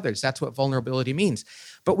wounds with others. That's what vulnerability means.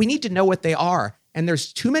 But we need to know what they are. And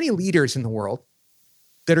there's too many leaders in the world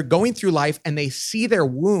that are going through life and they see their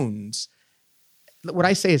wounds. What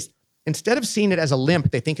I say is, instead of seeing it as a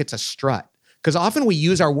limp, they think it's a strut. Because often we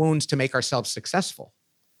use our wounds to make ourselves successful.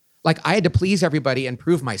 Like I had to please everybody and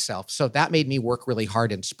prove myself. So that made me work really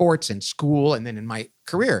hard in sports and school and then in my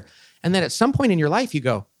career. And then at some point in your life, you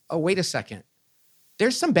go, oh, wait a second.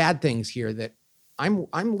 There's some bad things here that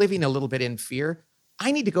I'm living a little bit in fear.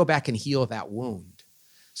 I need to go back and heal that wound.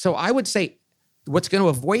 So I would say what's going to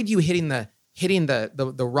avoid you hitting the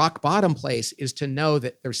rock bottom place is to know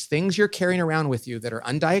that there's things you're carrying around with you that are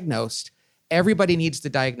undiagnosed. Everybody needs to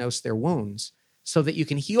diagnose their wounds so that you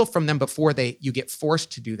can heal from them before you get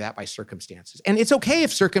forced to do that by circumstances. And it's okay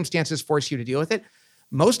if circumstances force you to deal with it.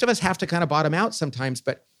 Most of us have to kind of bottom out sometimes,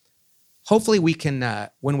 but hopefully we can,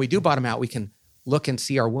 when we do bottom out, we can look and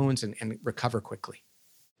see our wounds and recover quickly.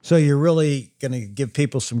 So you're really going to give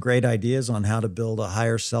people some great ideas on how to build a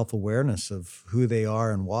higher self-awareness of who they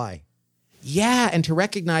are and why. Yeah, and to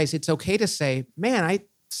recognize it's okay to say, man,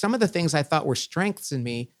 some of the things I thought were strengths in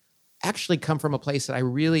me actually come from a place that I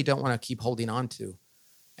really don't want to keep holding on to,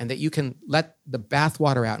 and that you can let the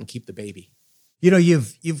bathwater out and keep the baby.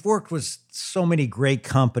 You've worked with so many great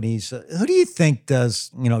companies. Who do you think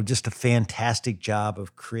does, just a fantastic job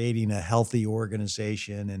of creating a healthy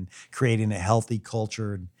organization and creating a healthy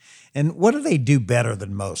culture? And what do they do better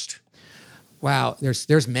than most? Wow,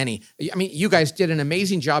 there's many. I mean, you guys did an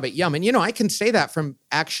amazing job at Yum. And I can say that from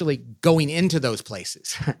actually going into those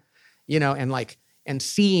places, and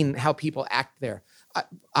seeing how people act there.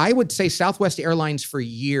 I would say Southwest Airlines for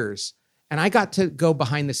years, and I got to go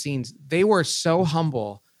behind the scenes. They were so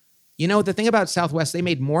humble. The thing about Southwest, they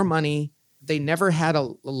made more money. They never had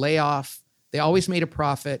a layoff. They always made a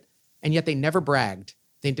profit, and yet they never bragged.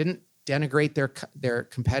 They didn't denigrate their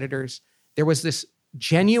competitors. There was this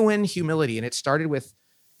genuine humility, and it started with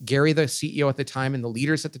Gary, the CEO at the time, and the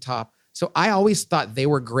leaders at the top. So I always thought they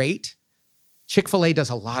were great. Chick-fil-A does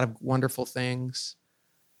a lot of wonderful things.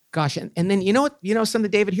 Gosh, and then something,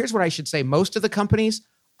 David, here's what I should say. Most of the companies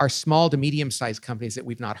are small to medium-sized companies that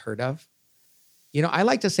we've not heard of. I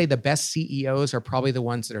like to say the best CEOs are probably the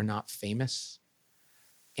ones that are not famous.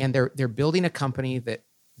 And they're building a company that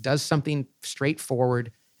does something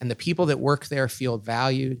straightforward, and the people that work there feel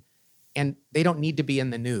valued, and they don't need to be in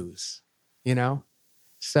the news,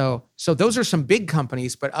 So those are some big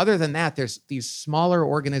companies, but other than that, there's these smaller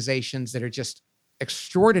organizations that are just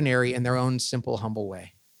extraordinary in their own simple, humble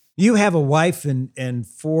way. You have a wife and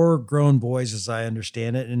 4 grown boys, as I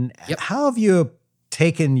understand it. And Yep. How have you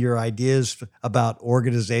taken your ideas about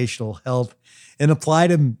organizational health and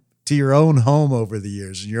applied them to your own home over the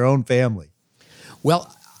years and your own family?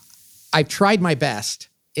 Well, I've tried my best,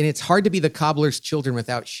 and it's hard to be the cobbler's children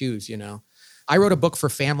without shoes, I wrote a book for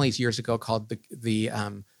families years ago called the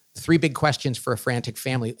 3 Big Questions for a Frantic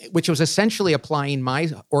Family, which was essentially applying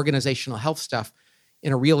my organizational health stuff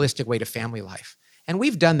in a realistic way to family life. And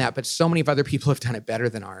we've done that, but so many of other people have done it better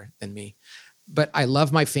than me. But I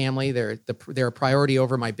love my family. They're a priority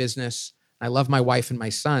over my business. I love my wife and my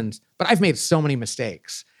sons, but I've made so many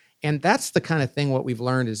mistakes. And that's the kind of thing what we've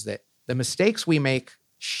learned is that the mistakes we make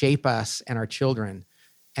shape us and our children,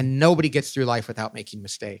 and nobody gets through life without making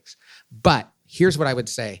mistakes. But here's what I would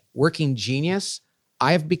say. Working genius,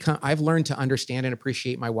 I've learned to understand and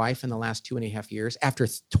appreciate my wife in the last 2.5 years after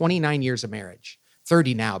 29 years of marriage,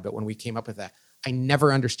 30 now, but when we came up with that, I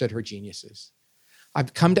never understood her geniuses.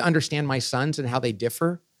 I've come to understand my sons and how they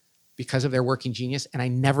differ because of their working genius, and I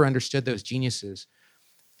never understood those geniuses.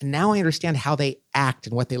 And now I understand how they act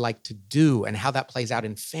and what they like to do and how that plays out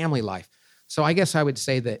in family life. So I guess I would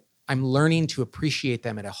say that I'm learning to appreciate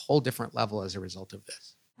them at a whole different level as a result of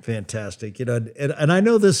this. Fantastic. And I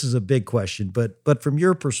know this is a big question, but from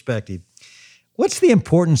your perspective, what's the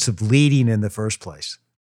importance of leading in the first place?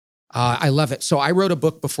 I love it. So I wrote a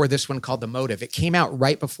book before this one called The Motive. It came out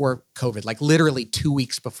right before COVID, like literally 2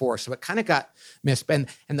 weeks before. So it kind of got missed. And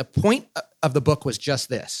the point of the book was just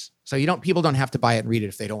this. So people don't have to buy it and read it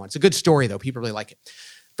if they don't want. It's a good story though. People really like it.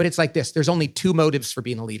 But it's like this. There's only 2 motives for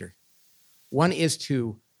being a leader. One is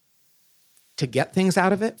to get things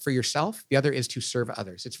out of it for yourself. The other is to serve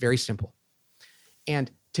others. It's very simple.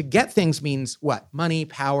 And to get things means what? Money,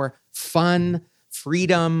 power, fun,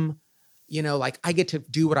 freedom. Like I get to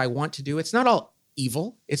do what I want to do. It's not all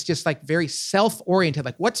evil. It's just like very self-oriented.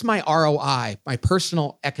 Like what's my ROI, my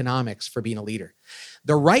personal economics for being a leader?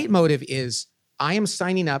 The right motive is I am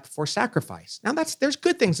signing up for sacrifice. Now there's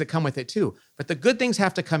good things that come with it too, but the good things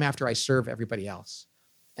have to come after I serve everybody else.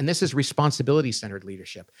 And this is responsibility-centered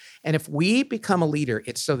leadership. And if we become a leader,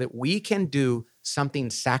 it's so that we can do something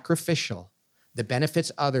sacrificial that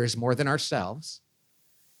benefits others more than ourselves.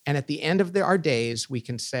 And at the end of our days, we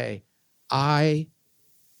can say, I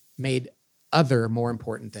made other more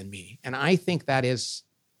important than me. And I think that is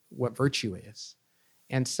what virtue is.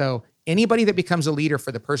 And so anybody that becomes a leader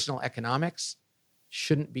for the personal economics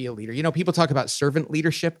shouldn't be a leader. People talk about servant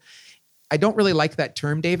leadership. I don't really like that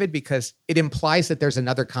term, David, because it implies that there's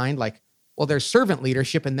another kind, like, well, there's servant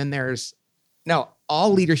leadership and then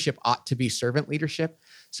all leadership ought to be servant leadership.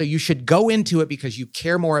 So you should go into it because you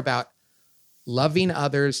care more about loving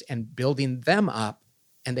others and building them up,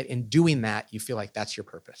 and that in doing that, you feel like that's your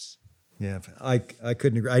purpose. Yeah, I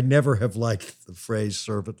couldn't agree. I never have liked the phrase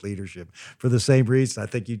servant leadership for the same reason. I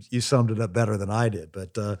think you summed it up better than I did.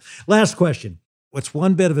 But last question. What's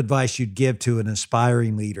one bit of advice you'd give to an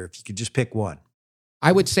aspiring leader if you could just pick one?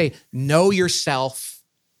 I would say know yourself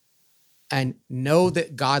and know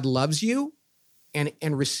that God loves you, and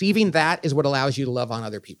receiving that is what allows you to love on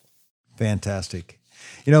other people. Fantastic.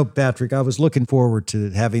 Patrick, I was looking forward to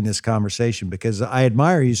having this conversation because I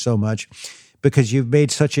admire you so much, because you've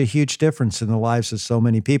made such a huge difference in the lives of so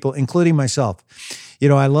many people, including myself. You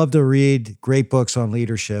know, I love to read great books on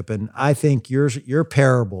leadership, and I think your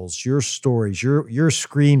parables, your stories, your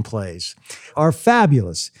screenplays are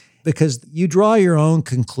fabulous because you draw your own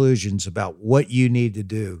conclusions about what you need to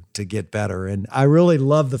do to get better. And I really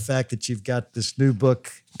love the fact that you've got this new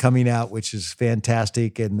book coming out, which is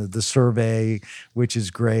fantastic, and the survey, which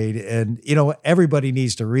is great. And, you know, everybody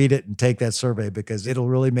needs to read it and take that survey because it'll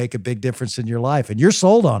really make a big difference in your life. And you're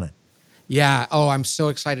sold on it. Yeah. Oh, I'm so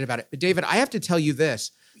excited about it. But David, I have to tell you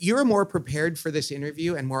this. You're more prepared for this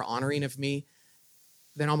interview and more honoring of me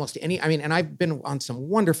than almost any. I mean, and I've been on some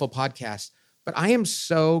wonderful podcasts, but I am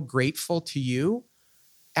so grateful to you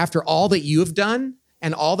after all that you have done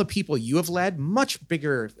and all the people you have led, much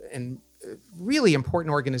bigger and really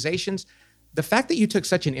important organizations. The fact that you took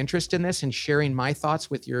such an interest in this and sharing my thoughts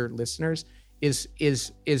with your listeners is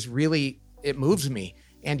really, it moves me.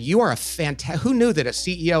 And you are a fantastic, who knew that a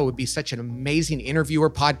CEO would be such an amazing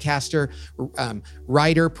interviewer, podcaster,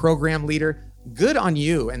 writer, program leader? Good on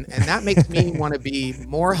you. And that makes me want to be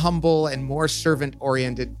more humble and more servant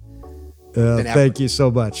oriented. Thank you so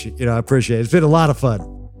much. You know, I appreciate it. It's been a lot of fun.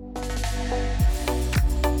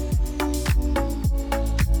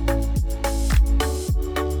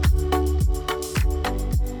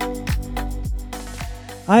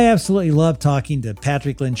 I absolutely love talking to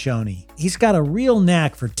Patrick Lencioni. He's got a real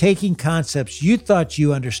knack for taking concepts you thought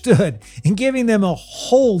you understood and giving them a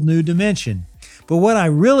whole new dimension. But what I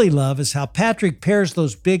really love is how Patrick pairs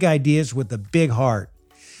those big ideas with a big heart.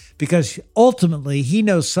 Because ultimately, he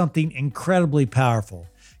knows something incredibly powerful.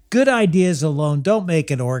 Good ideas alone don't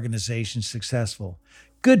make an organization successful.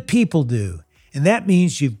 Good people do. And that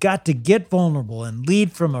means you've got to get vulnerable and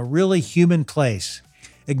lead from a really human place.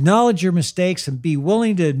 Acknowledge your mistakes and be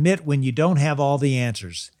willing to admit when you don't have all the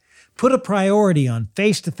answers. Put a priority on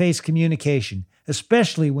face-to-face communication,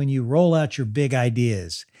 especially when you roll out your big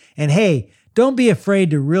ideas. And hey, don't be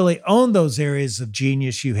afraid to really own those areas of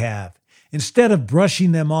genius you have, instead of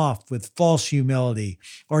brushing them off with false humility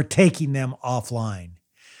or taking them offline.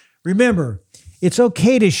 Remember, it's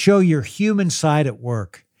okay to show your human side at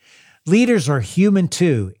work. Leaders are human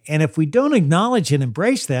too, and if we don't acknowledge and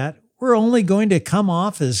embrace that, we're only going to come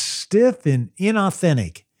off as stiff and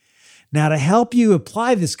inauthentic. Now, to help you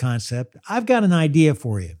apply this concept, I've got an idea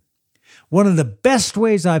for you. One of the best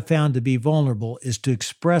ways I've found to be vulnerable is to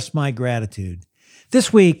express my gratitude.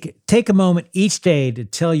 This week, take a moment each day to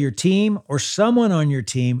tell your team or someone on your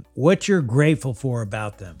team what you're grateful for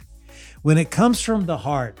about them. When it comes from the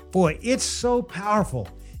heart, boy, it's so powerful.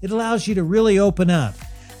 It allows you to really open up.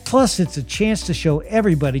 Plus, it's a chance to show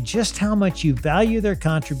everybody just how much you value their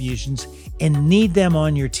contributions and need them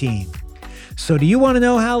on your team. So do you want to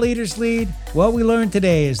know how leaders lead? What we learned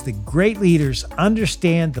today is that great leaders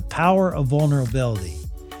understand the power of vulnerability.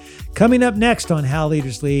 Coming up next on How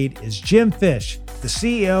Leaders Lead is Jim Fish, the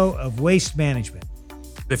CEO of Waste Management.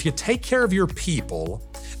 If you take care of your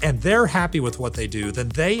people and they're happy with what they do, then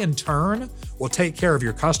they in turn will take care of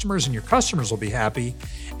your customers and your customers will be happy.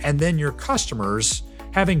 And then your customers,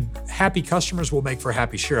 having happy customers will make for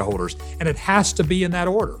happy shareholders. And it has to be in that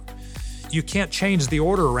order. You can't change the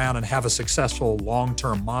order around and have a successful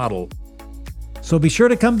long-term model. So be sure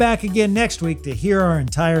to come back again next week to hear our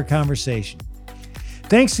entire conversation.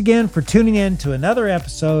 Thanks again for tuning in to another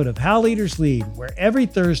episode of How Leaders Lead, where every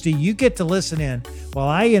Thursday you get to listen in while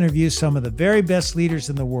I interview some of the very best leaders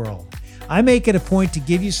in the world. I make it a point to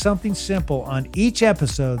give you something simple on each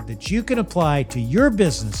episode that you can apply to your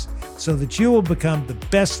business so that you will become the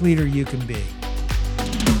best leader you can be.